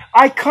Spirit,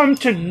 I come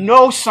to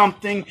know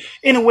something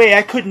in a way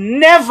I could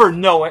never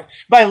know it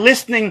by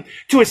listening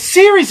to a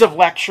series of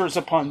lectures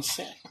upon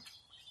sin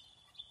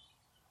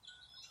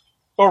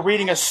or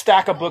reading a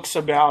stack of books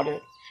about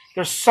it.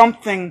 There's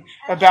something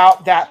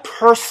about that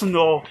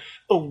personal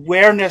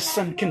awareness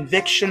and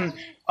conviction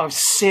of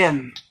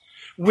sin.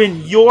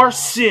 When your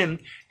sin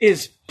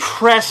is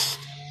pressed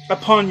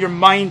upon your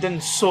mind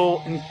and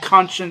soul and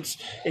conscience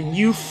and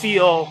you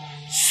feel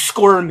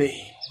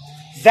squirmy,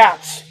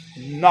 that's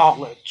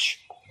knowledge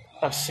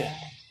of sin.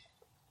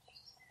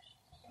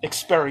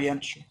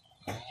 Experiential.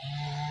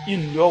 You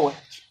know it.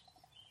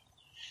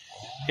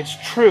 It's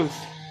truth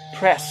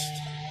pressed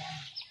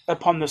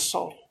upon the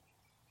soul.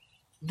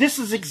 This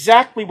is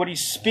exactly what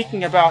he's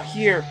speaking about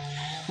here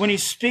when he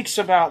speaks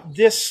about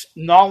this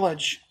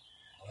knowledge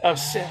of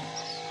sin,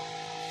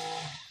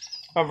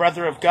 or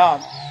rather of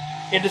God.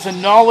 It is a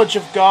knowledge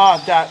of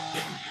God that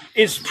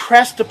is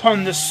pressed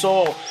upon the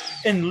soul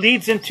and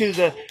leads into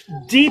the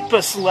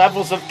deepest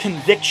levels of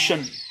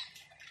conviction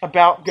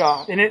about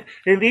God. And it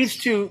leads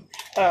to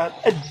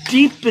a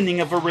deepening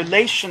of a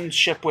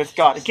relationship with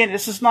God. Again,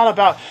 this is not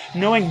about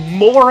knowing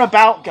more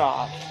about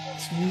God.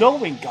 It's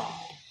knowing God.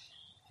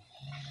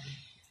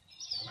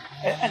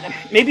 And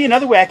maybe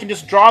another way I can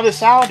just draw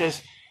this out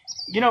is,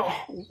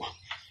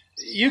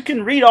 you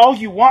can read all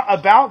you want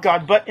about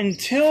God, but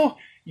until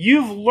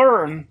you've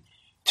learned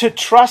to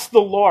trust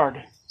the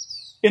Lord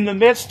in the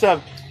midst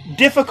of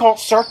difficult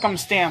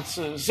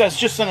circumstances, as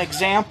just an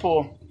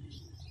example,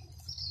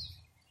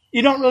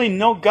 you don't really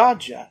know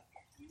God yet.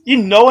 You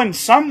know Him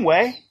some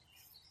way.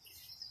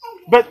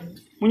 But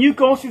when you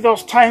go through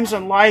those times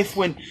in life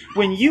when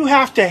you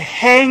have to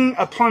hang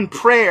upon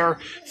prayer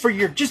for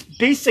your just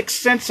basic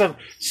sense of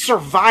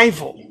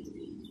survival,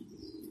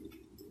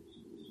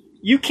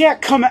 you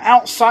can't come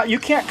outside, you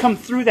can't come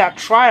through that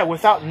trial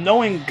without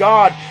knowing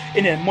God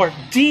in a more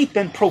deep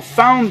and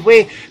profound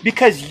way,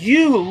 because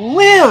you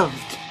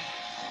lived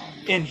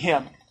in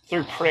Him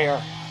through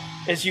prayer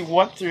as you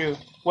went through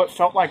what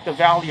felt like the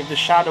valley of the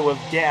shadow of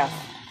death.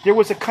 There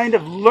was a kind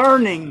of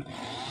learning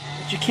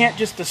that you can't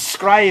just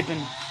describe in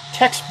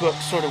textbook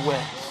sort of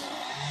ways.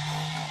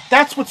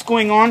 That's what's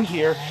going on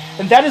here,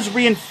 and that is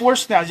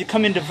reinforced now as you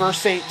come into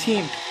verse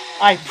 18.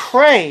 I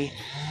pray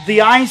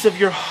the eyes of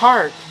your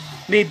heart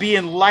may be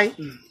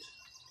enlightened.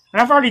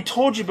 And I've already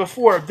told you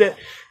before that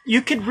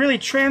you could really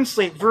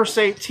translate verse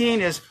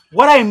 18 as,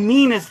 what I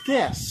mean is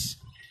this.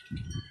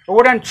 Or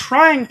what I'm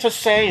trying to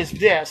say is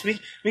this. We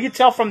can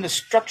tell from the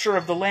structure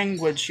of the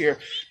language here.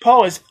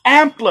 Paul is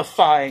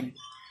amplifying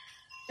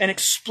and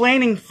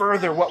explaining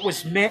further what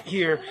was meant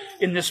here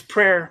in this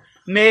prayer.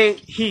 May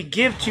He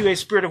give to you a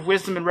spirit of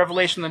wisdom and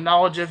revelation, the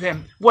knowledge of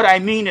Him. What I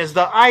mean is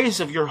the eyes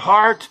of your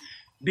heart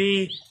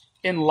be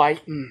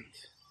enlightened.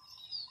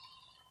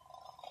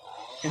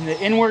 In the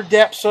inward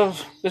depths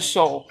of the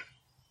soul,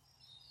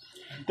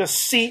 the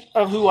seat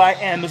of who I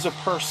am as a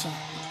person,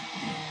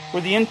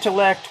 where the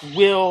intellect,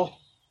 will,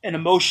 and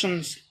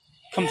emotions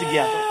come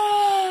together.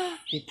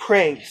 He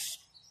prays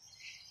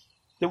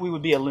that we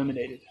would be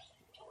illuminated.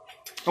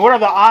 And what are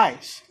the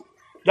eyes?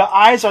 The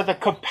eyes are the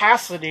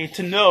capacity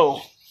to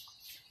know.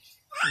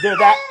 They're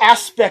that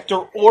aspect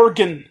or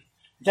organ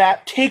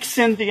that takes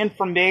in the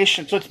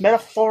information. So it's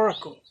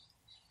metaphorical.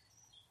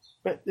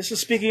 But this is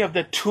speaking of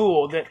the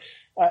tool that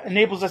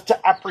enables us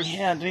to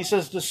apprehend. And he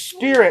says the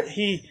Spirit,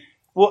 He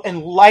will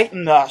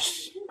enlighten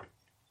us.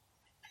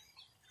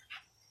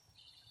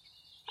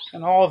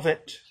 And all of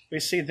it, we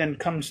see, then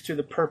comes to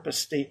the purpose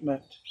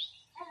statement.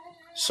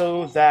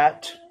 So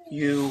that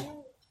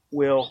you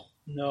will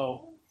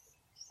know.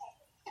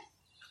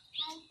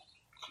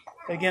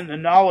 Again, the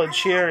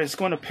knowledge here is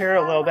going to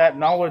parallel that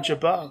knowledge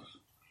above.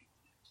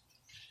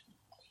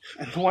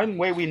 And one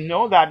way we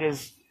know that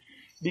is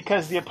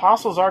because the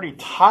apostles already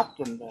taught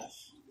them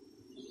this.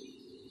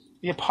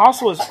 The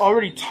apostle has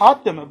already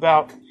taught them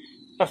about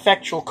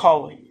effectual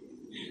calling.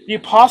 The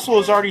apostle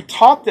has already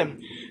taught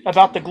them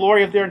about the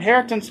glory of their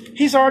inheritance.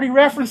 He's already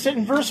referenced it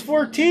in verse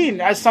 14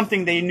 as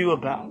something they knew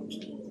about.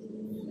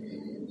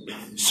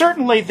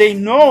 Certainly they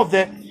know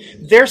that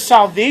their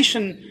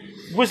salvation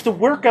was the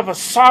work of a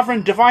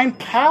sovereign divine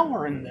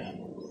power in them.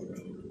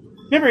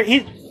 Remember,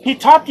 he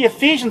taught the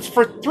Ephesians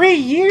for 3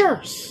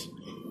 years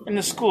in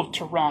the school of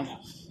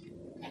Tyrannus.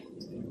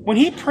 When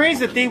he prays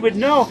that they would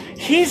know,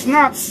 he's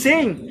not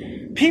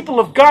saying, people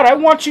of God, I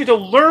want you to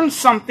learn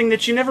something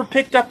that you never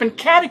picked up in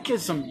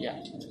catechism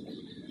yet.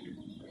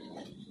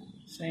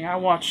 Saying, I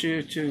want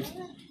you to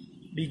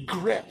be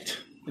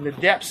gripped in the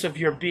depths of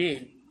your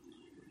being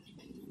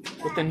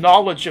with the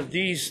knowledge of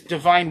these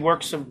divine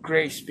works of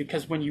grace,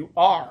 because when you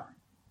are,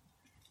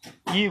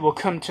 you will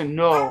come to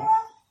know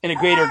in a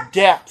greater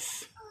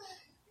depth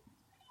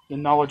the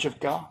knowledge of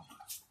God.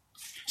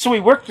 So we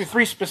worked through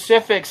 3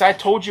 specifics. I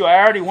told you I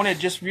already want to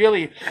just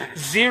really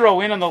zero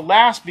in on the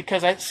last,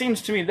 because it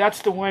seems to me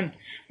that's the one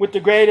with the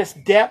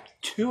greatest depth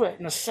to it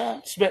in a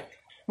sense. But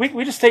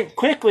we just take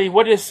quickly,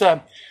 what is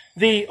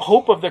the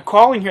hope of the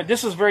calling here?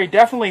 This is very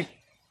definitely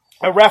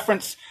a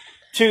reference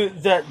to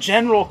the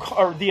general,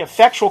 or the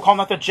effectual call,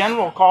 not the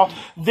general call.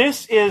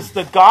 This is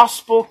the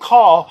gospel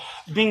call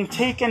being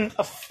taken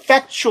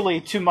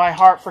effectually to my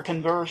heart for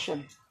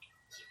conversion.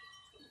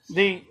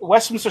 The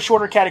Westminster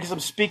Shorter Catechism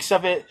speaks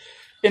of it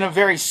in a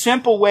very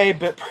simple way,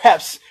 but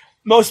perhaps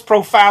most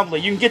profoundly.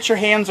 You can get your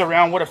hands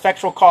around what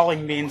effectual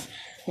calling means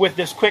with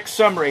this quick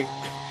summary.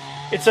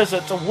 It says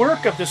it's a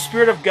work of the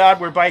Spirit of God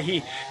whereby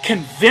He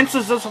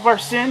convinces us of our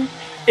sin,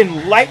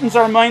 enlightens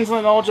our minds in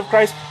the knowledge of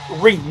Christ,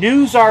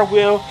 renews our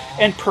will,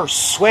 and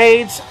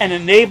persuades and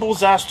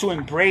enables us to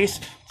embrace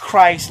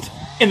Christ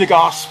in the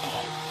gospel.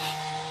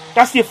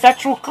 That's the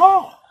effectual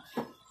call.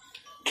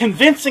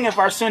 Convincing of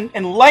our sin,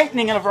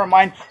 enlightening of our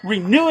mind,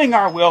 renewing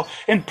our will,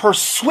 and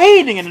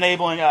persuading and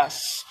enabling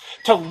us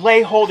to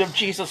lay hold of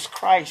Jesus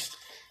Christ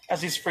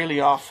as He's freely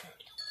offered.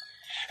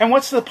 And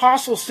what's the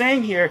apostle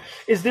saying here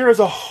is there is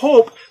a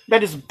hope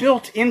that is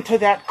built into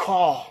that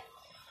call.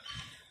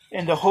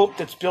 And the hope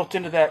that's built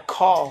into that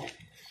call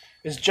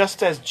is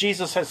just as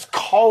Jesus has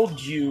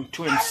called you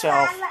to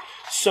Himself,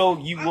 so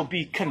you will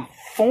be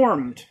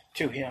conformed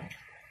to Him.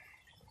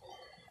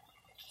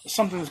 It's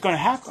something that's going to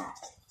happen.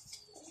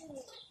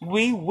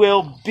 We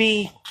will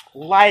be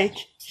like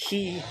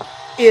He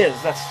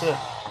is. That's the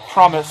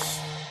promise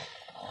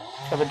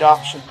of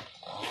adoption.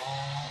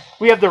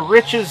 We have the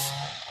riches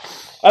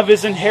of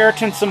His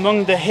inheritance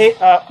among the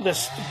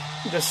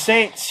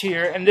saints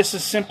here, and this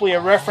is simply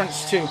a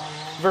reference to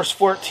verse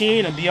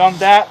 14, and beyond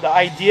that, the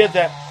idea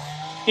that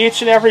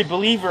each and every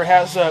believer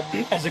has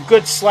a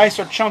good slice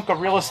or chunk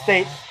of real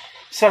estate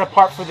set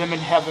apart for them in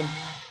heaven.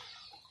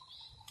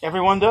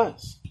 Everyone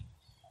does.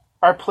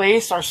 Our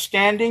place, our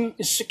standing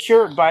is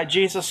secured by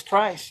Jesus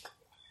Christ.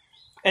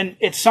 And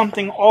it's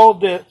something all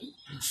the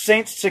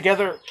saints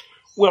together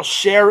will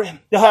share in.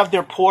 They'll have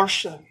their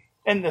portion.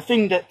 And the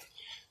thing that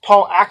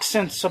Paul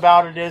accents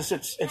about it is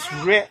it's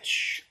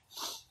rich.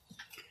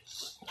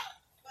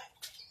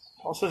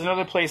 Paul says in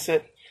another place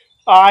that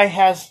eye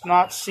has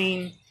not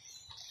seen,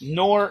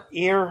 nor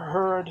ear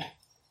heard,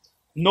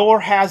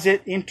 nor has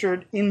it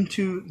entered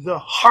into the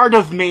heart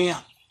of man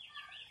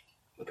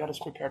what God has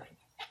prepared for them.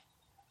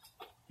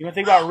 You want to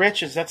think about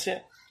riches, that's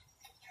it.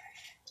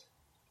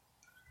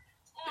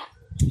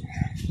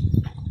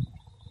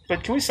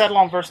 But can we settle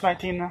on verse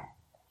 19 now?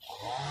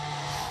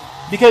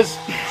 Because,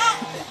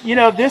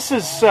 this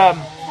is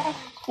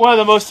one of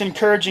the most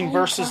encouraging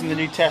verses in the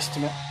New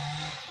Testament.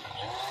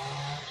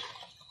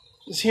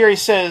 Here he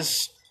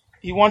says,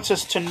 he wants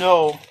us to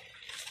know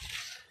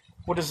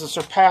what is the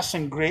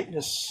surpassing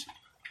greatness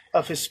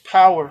of His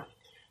power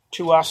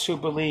to us who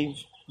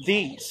believe.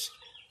 These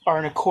are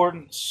in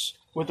accordance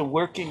with the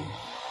working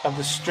of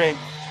the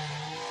strength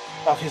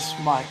of His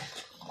might.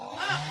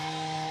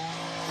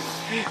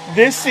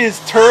 This is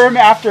term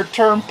after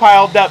term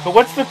piled up. But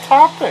what's the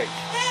topic?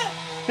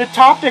 The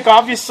topic,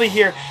 obviously,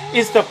 here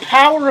is the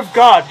power of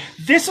God.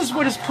 This is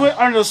what is put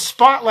under the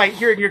spotlight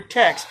here in your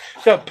text.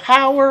 The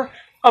power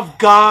of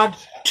God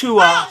to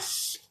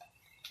us.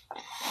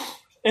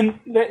 And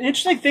the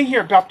interesting thing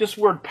here about this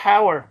word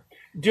power,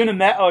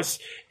 dunameos,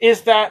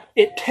 is that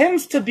it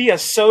tends to be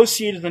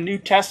associated in the New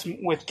Testament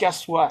with,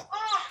 guess what?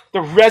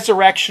 The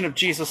resurrection of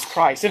Jesus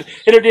Christ. And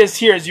it is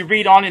here, as you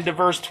read on into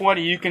verse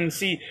 20, you can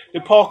see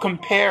that Paul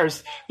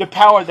compares the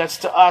power that's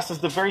to us as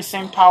the very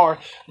same power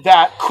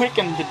that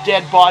quickened the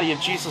dead body of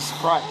Jesus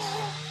Christ.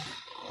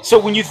 So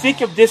when you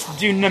think of this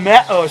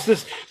dunameos,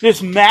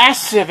 this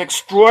massive,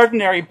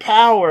 extraordinary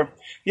power,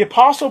 the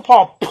Apostle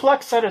Paul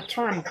plucks out a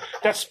term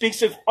that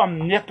speaks of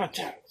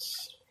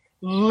omnipotence,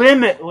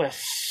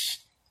 limitless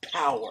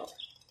power.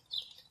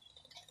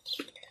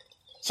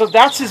 So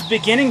that's his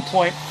beginning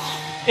point.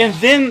 And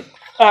then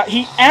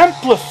he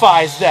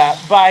amplifies that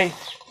by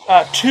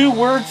 2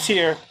 words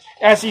here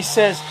as he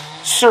says,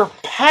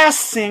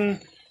 surpassing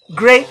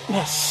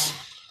greatness.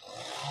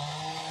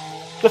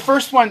 The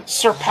first one,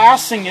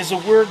 surpassing, is a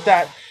word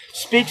that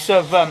speaks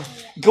of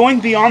going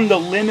beyond the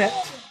limit.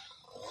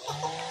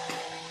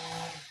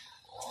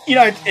 You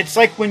know, it's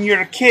like when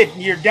you're a kid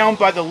and you're down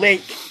by the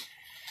lake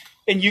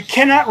and you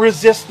cannot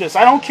resist this.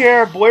 I don't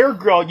care, boy or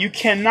girl, you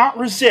cannot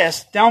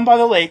resist down by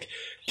the lake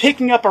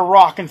picking up a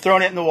rock and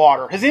throwing it in the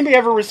water. Has anybody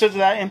ever resisted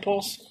that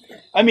impulse?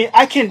 I mean,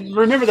 I can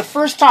remember the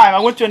first time I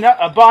went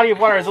to a body of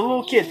water as a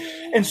little kid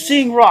and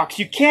seeing rocks.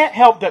 You can't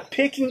help but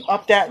picking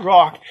up that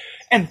rock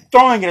and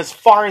throwing it as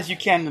far as you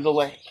can into the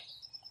lake.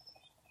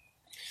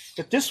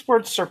 But this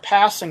word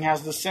surpassing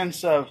has the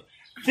sense of,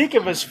 think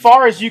of as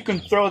far as you can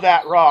throw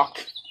that rock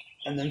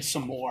and then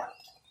some more.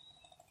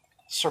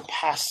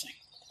 Surpassing.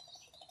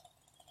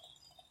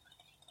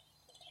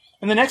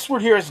 And the next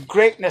word here is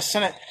greatness,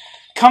 and it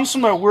comes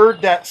from a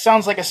word that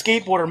sounds like a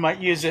skateboarder might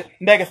use it,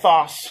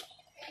 megathos.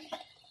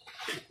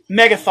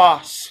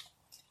 Megathos.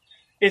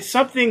 It's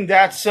something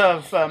that's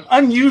of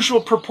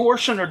unusual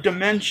proportion or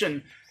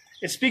dimension.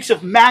 It speaks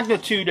of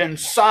magnitude and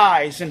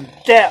size and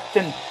depth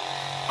and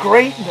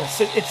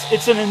greatness.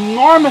 It's an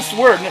enormous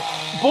word. And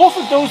both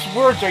of those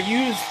words are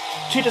used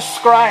to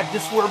describe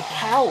this word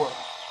power.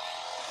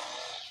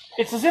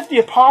 It's as if the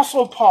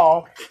Apostle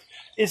Paul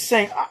is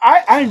saying,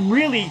 I'm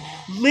really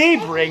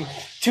laboring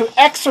to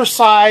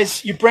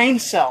exercise your brain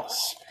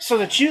cells so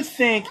that you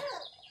think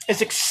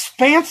as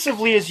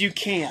expansively as you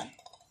can,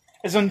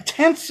 as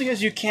intensely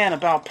as you can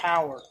about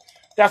power.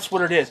 That's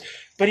what it is.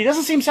 But he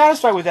doesn't seem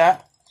satisfied with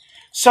that.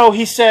 So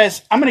he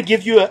says, I'm going to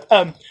give you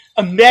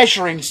a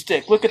measuring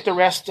stick. Look at the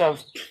rest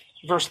of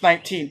verse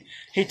 19.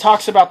 He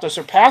talks about the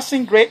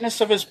surpassing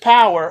greatness of his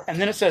power,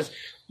 and then it says,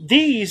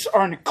 these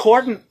are in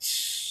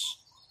accordance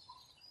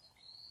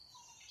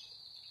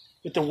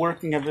with the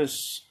working of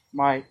his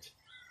might.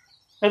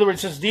 In other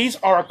words, it says, these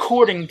are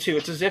according to.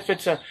 It's as if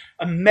it's a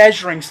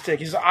measuring stick.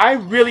 He says, I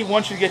really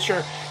want you to get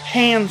your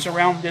hands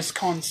around this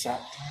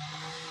concept.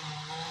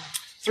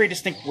 3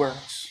 distinct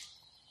words.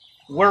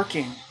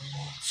 Working,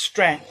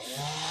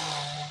 strength,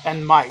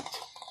 and might.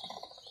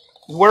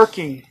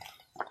 Working,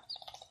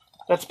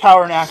 that's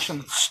power in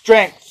action.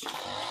 Strength,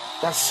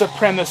 that's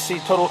supremacy,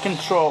 total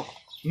control.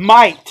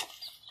 Might,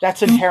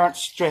 that's inherent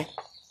strength.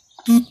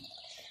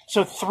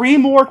 So 3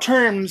 more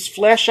terms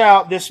flesh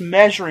out this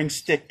measuring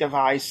stick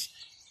device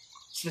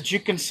so that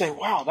you can say,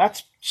 wow,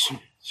 that's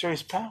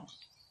serious power.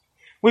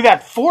 We've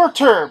got 4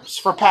 terms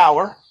for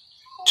power,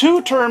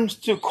 2 terms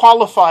to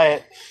qualify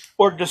it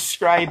or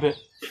describe it.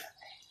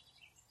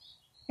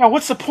 Now,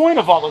 what's the point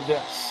of all of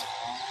this?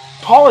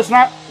 Paul is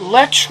not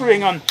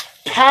lecturing on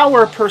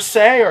power per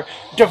se or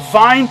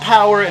divine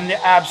power in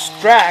the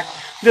abstract.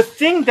 The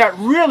thing that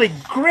really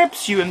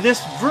grips you in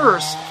this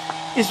verse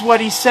is what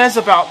he says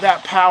about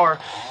that power.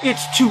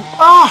 It's to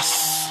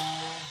us.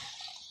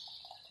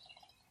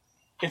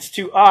 It's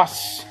to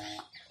us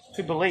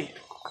to believe.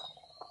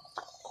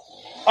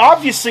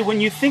 Obviously,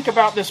 when you think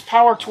about this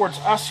power towards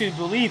us who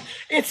believe,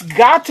 it's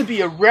got to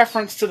be a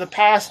reference to the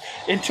past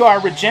and to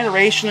our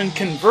regeneration and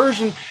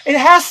conversion. It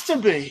has to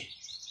be.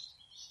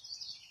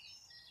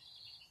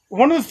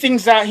 One of the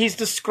things that he's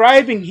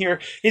describing here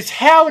is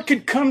how it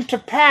could come to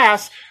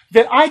pass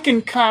that I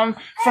can come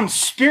from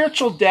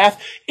spiritual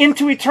death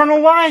into eternal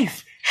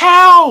life.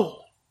 How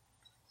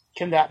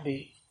can that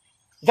be?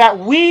 That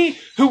we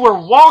who were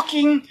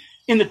walking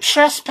in the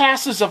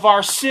trespasses of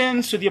our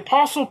sins, so the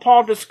Apostle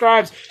Paul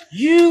describes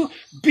you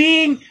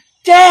being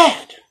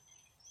dead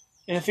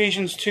in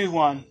Ephesians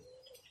 2:1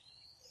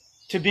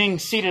 to being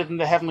seated in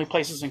the heavenly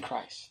places in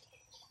Christ.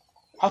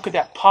 How could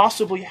that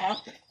possibly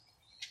happen?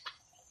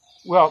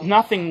 Well,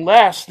 nothing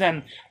less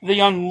than the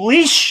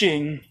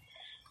unleashing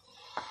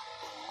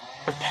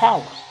of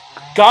power.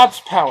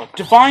 God's power,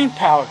 divine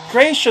power,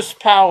 gracious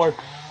power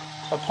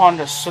upon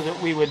us so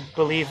that we would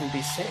believe and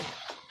be saved.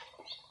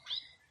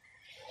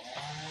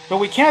 But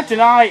we can't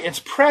deny it's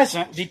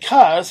present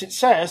because it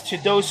says to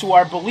those who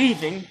are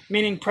believing,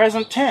 meaning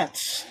present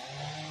tense.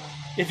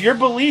 If you're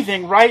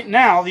believing right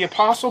now, the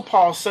Apostle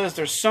Paul says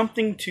there's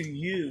something to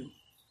you.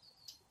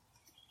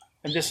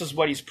 And this is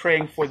what he's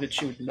praying for that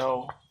you would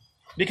know.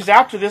 Because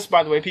after this,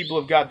 by the way, people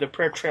of God, the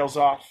prayer trails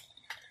off.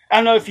 I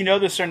don't know if you know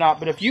this or not,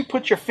 but if you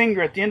put your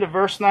finger at the end of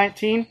verse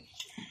 19,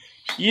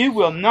 you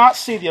will not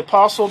see the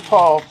Apostle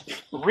Paul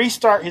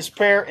restart his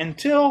prayer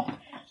until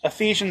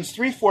Ephesians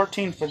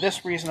 3:14, for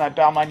this reason I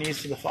bow my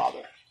knees to the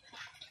Father.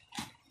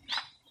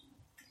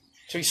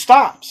 So he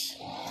stops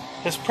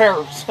his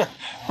prayers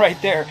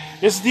right there.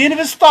 This is the end of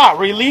his thought,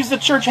 where he leaves the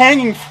church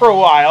hanging for a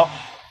while,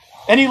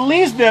 and he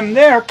leaves them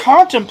there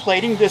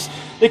contemplating this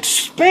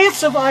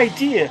expansive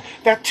idea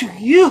that to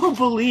you who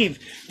believe,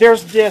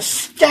 there's this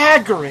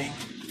staggering,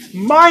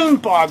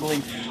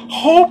 mind-boggling,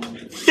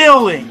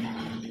 hope-filling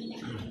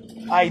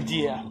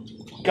idea.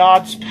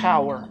 God's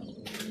power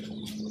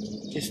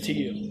is to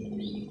you.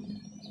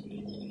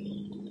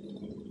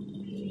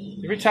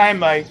 Every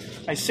time I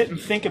sit and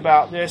think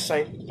about this,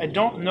 I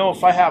don't know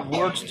if I have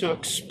words to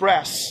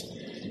express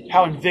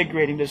how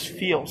invigorating this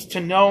feels.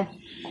 To know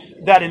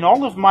that in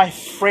all of my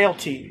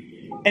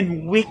frailty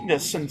and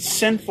weakness and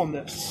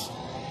sinfulness,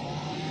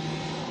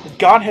 that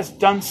God has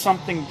done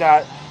something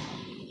that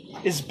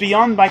is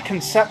beyond my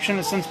conception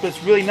in a sense, but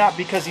it's really not,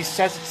 because he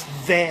says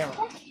it's there.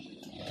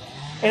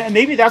 And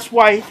maybe that's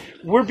why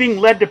we're being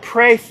led to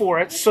pray for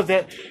it, so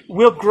that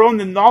we'll grow in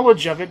the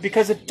knowledge of it,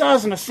 because it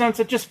does, in a sense,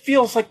 it just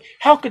feels like,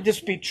 how could this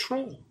be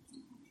true?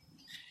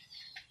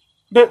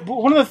 But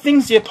one of the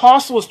things the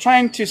apostle is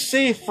trying to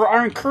say for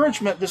our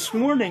encouragement this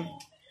morning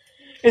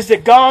is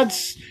that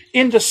God's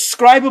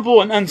indescribable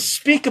and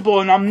unspeakable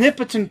and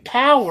omnipotent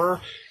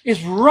power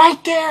is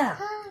right there,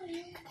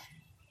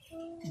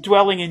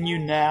 dwelling in you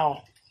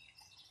now.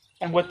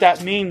 And what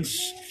that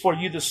means for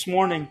you this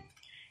morning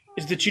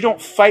is that you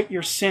don't fight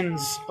your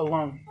sins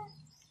alone.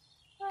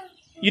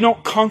 You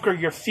don't conquer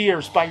your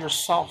fears by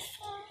yourself.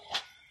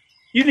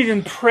 You don't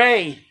even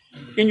pray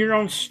in your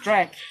own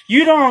strength.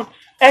 You don't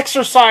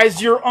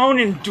exercise your own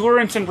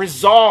endurance and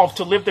resolve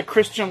to live the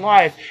Christian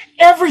life.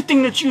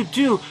 Everything that you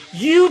do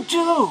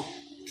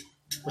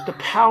with the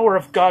power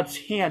of God's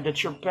hand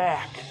at your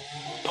back,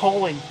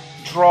 pulling,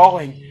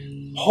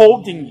 drawing,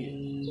 holding you.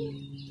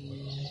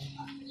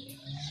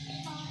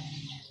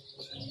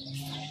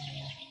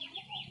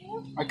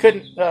 I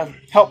couldn't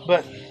help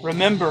but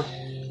remember,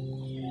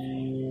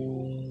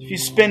 if you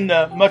spend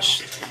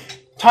much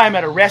time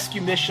at a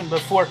rescue mission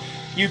before,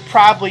 you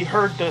probably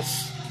heard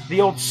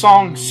the old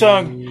song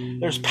sung,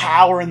 "There's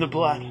power in the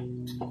blood."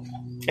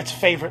 It's a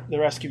favorite of the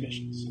rescue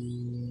missions.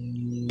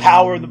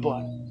 Power in the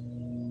blood.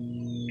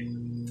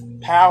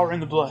 Power in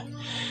the blood.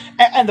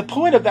 And the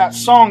point of that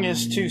song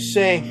is to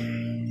say,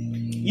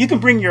 you can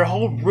bring your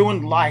whole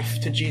ruined life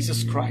to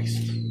Jesus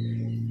Christ.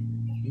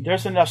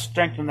 There's enough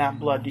strength in that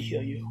blood to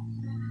heal you.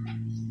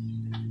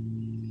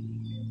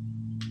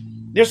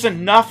 There's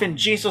enough in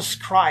Jesus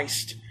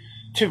Christ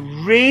to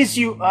raise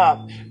you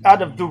up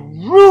out of the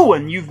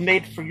ruin you've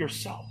made for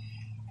yourself.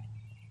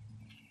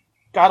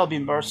 God will be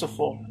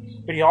merciful,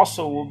 but he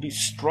also will be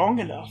strong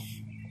enough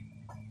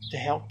to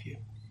help you.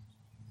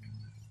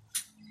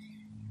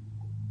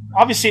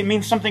 Obviously, it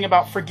means something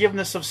about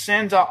forgiveness of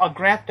sins. I'll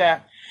grant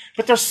that.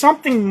 But there's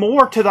something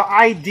more to the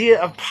idea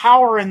of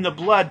power in the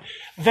blood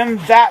than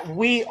that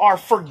we are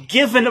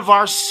forgiven of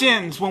our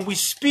sins. When we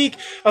speak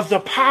of the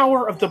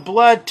power of the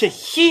blood to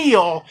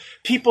heal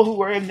people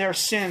who are in their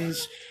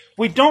sins,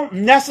 we don't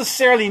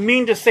necessarily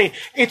mean to say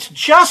it's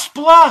just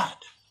blood.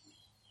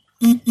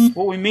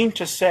 What we mean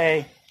to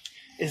say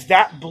is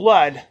that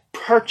blood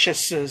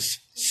purchases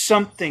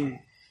something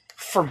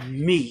for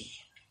me.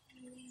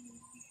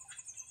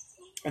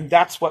 And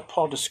that's what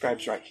Paul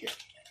describes right here.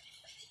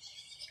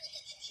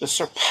 The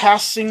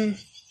surpassing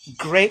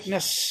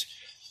greatness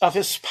of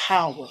his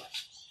power,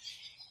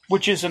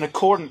 which is in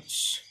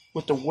accordance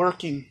with the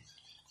working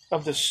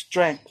of the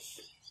strength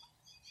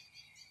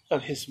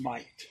of his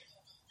might.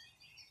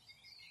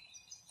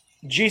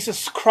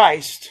 Jesus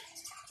Christ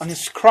on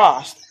his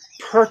cross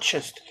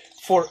purchased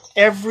for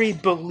every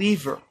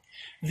believer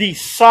the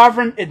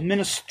sovereign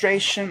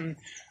administration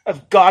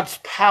of God's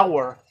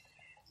power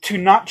to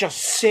not just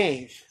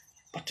save,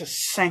 but to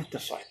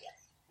sanctify them.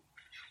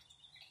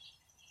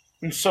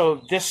 And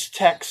so this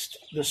text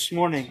this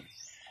morning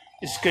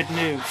is good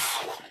news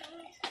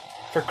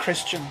for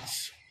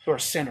Christians who are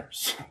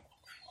sinners.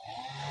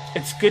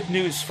 It's good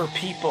news for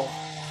people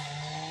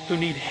who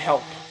need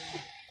help.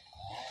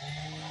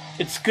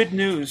 It's good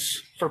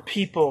news for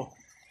people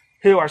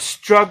who are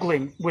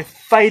struggling with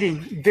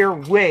fighting their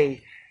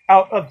way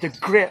out of the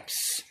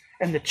grips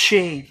and the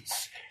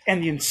chains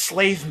and the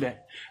enslavement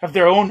of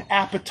their own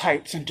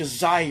appetites and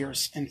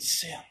desires and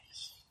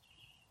sins.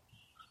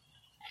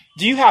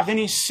 Do you have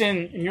any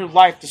sin in your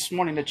life this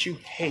morning that you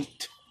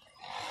hate?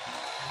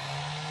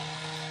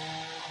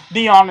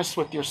 Be honest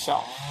with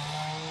yourself.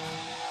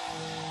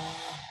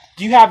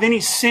 Do you have any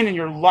sin in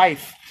your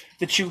life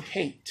that you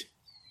hate,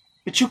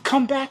 that you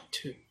come back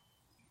to?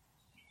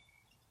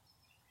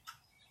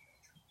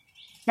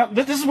 Now,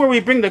 this is where we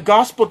bring the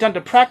gospel down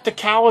to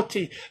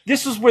practicality.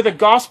 This is where the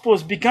gospel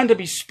has begun to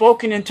be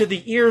spoken into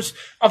the ears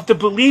of the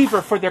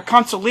believer for their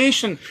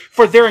consolation,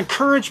 for their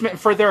encouragement,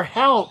 for their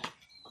help.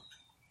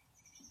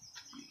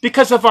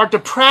 Because of our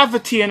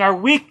depravity and our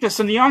weakness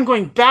and the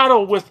ongoing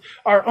battle with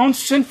our own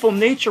sinful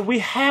nature, we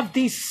have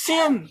these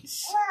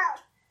sins.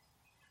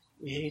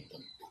 We hate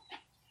them.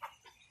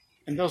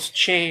 And those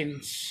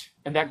chains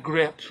and that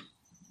grip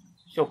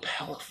feel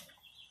powerful.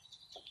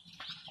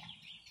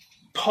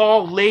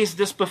 Paul lays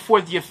this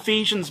before the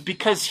Ephesians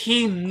because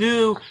he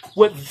knew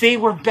what they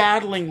were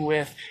battling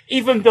with,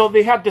 even though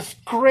they had this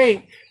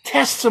great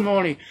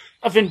testimony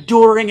of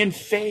enduring in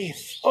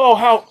faith. Oh,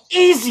 how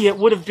easy it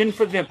would have been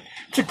for them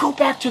to go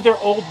back to their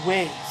old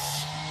ways.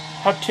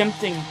 How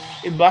tempting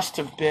it must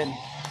have been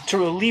to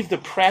relieve the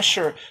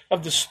pressure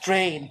of the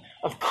strain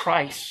of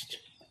Christ.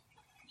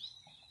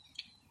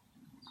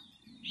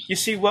 You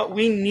see, what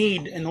we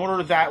need in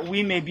order that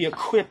we may be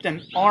equipped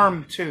and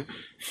armed to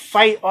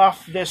fight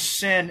off this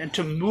sin and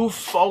to move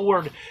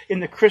forward in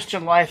the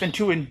Christian life and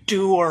to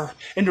endure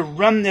and to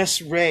run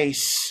this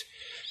race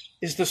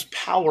is this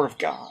power of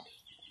God.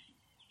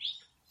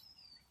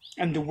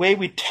 And the way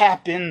we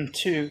tap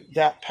into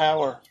that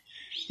power,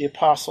 the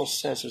apostle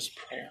says, is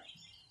prayer.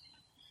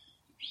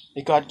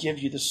 May God give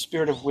you the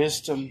spirit of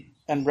wisdom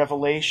and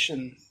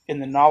revelation in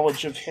the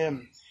knowledge of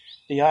him,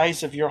 the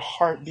eyes of your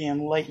heart be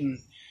enlightened,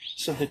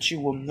 so that you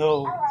will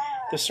know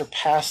the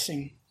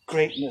surpassing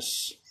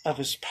greatness of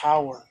his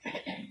power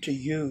to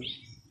you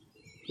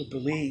who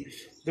believe.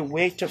 The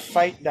way to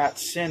fight that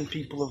sin,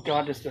 people of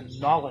God, is the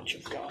knowledge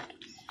of God.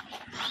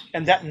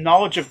 And that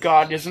knowledge of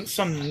God isn't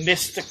some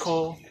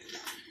mystical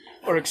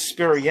or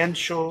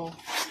experiential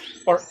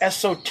or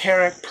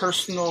esoteric,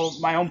 personal,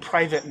 my own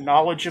private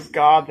knowledge of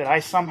God that I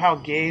somehow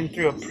gained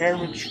through a prayer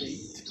retreat.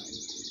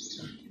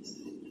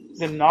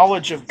 The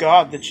knowledge of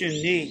God that you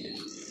need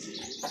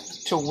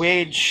to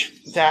wage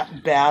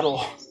that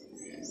battle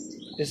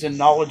is the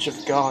knowledge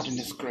of God in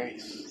his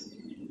grace.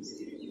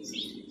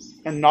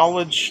 And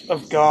knowledge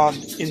of God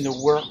in the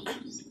work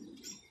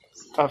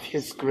of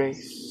his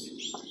grace.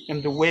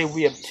 And the way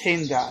we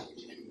obtain that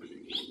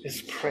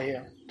is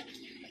prayer.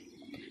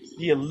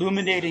 The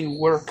illuminating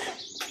work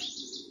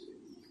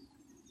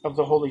of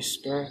the Holy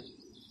Spirit.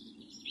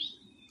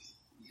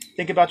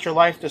 Think about your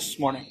life this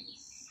morning.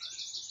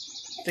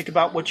 Think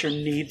about what your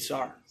needs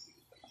are.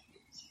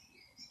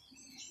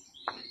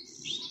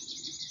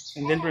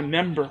 And then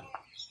remember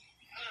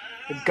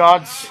that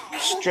God's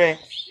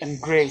strength and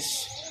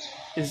grace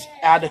is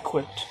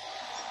adequate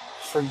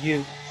for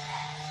you.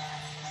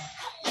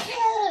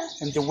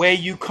 And the way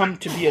you come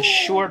to be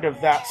assured of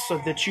that, so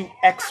that you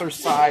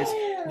exercise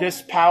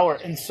this power,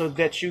 and so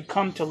that you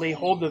come to lay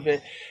hold of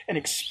it and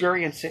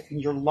experience it in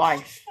your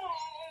life,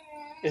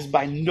 is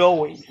by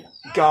knowing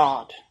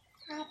God.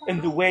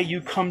 And the way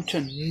you come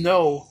to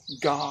know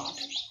God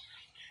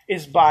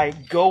is by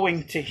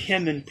going to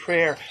him in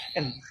prayer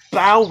and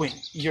bowing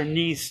your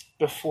knees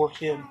before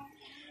him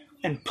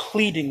and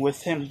pleading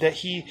with him that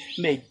he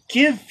may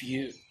give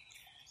you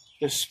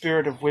the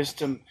spirit of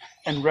wisdom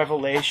and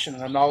revelation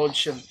and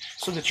knowledge him,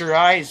 so that your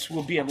eyes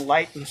will be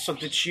enlightened, so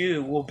that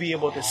you will be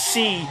able to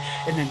see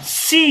and then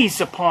seize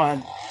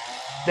upon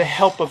the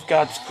help of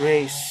God's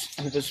grace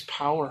and of his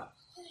power.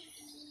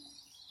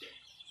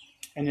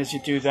 And as you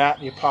do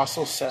that, the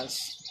apostle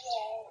says,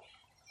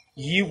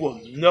 you will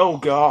know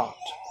God.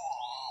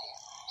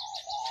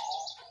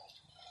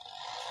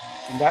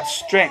 And that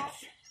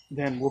strength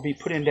then will be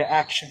put into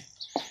action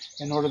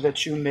in order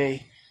that you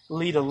may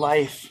lead a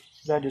life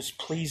that is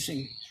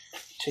pleasing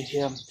to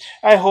him.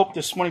 I hope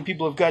this morning,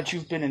 people of God,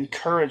 you've been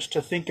encouraged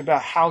to think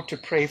about how to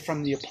pray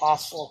from the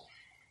apostle,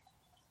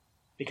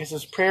 because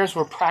his prayers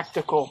were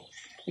practical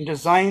and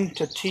designed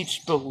to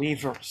teach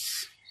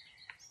believers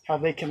how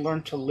they can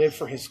learn to live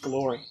for his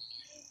glory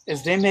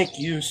as they make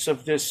use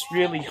of this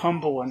really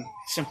humble and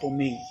simple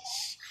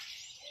means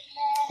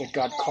that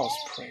God calls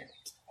prayer.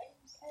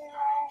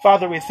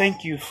 Father, we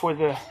thank you for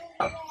the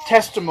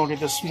testimony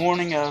this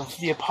morning of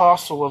the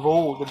apostle of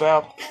old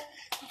about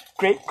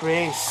great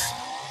grace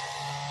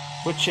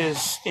which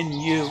is in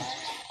you.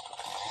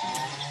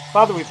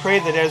 Father, we pray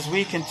that as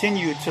we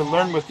continue to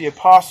learn with the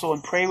apostle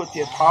and pray with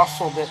the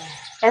apostle, that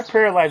our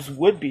prayer lives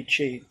would be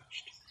changed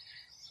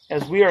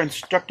as we are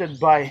instructed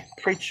by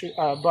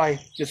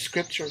the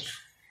scriptures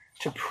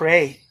to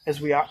pray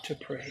as we ought to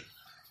pray.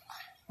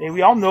 May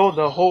we all know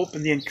the hope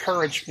and the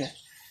encouragement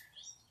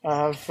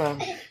of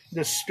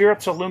the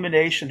Spirit's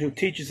illumination, who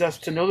teaches us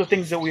to know the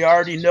things that we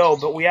already know,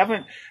 but we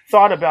haven't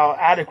thought about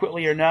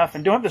adequately enough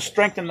and don't have the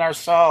strength in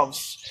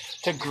ourselves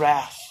to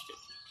grasp.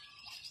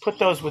 Put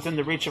those within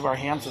the reach of our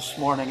hands this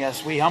morning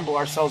as we humble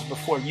ourselves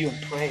before you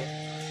in prayer.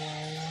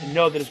 And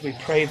know that as we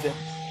pray them,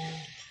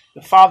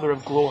 the Father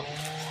of glory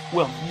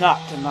will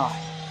not deny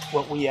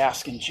what we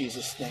ask in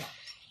Jesus' name.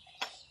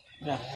 Amen.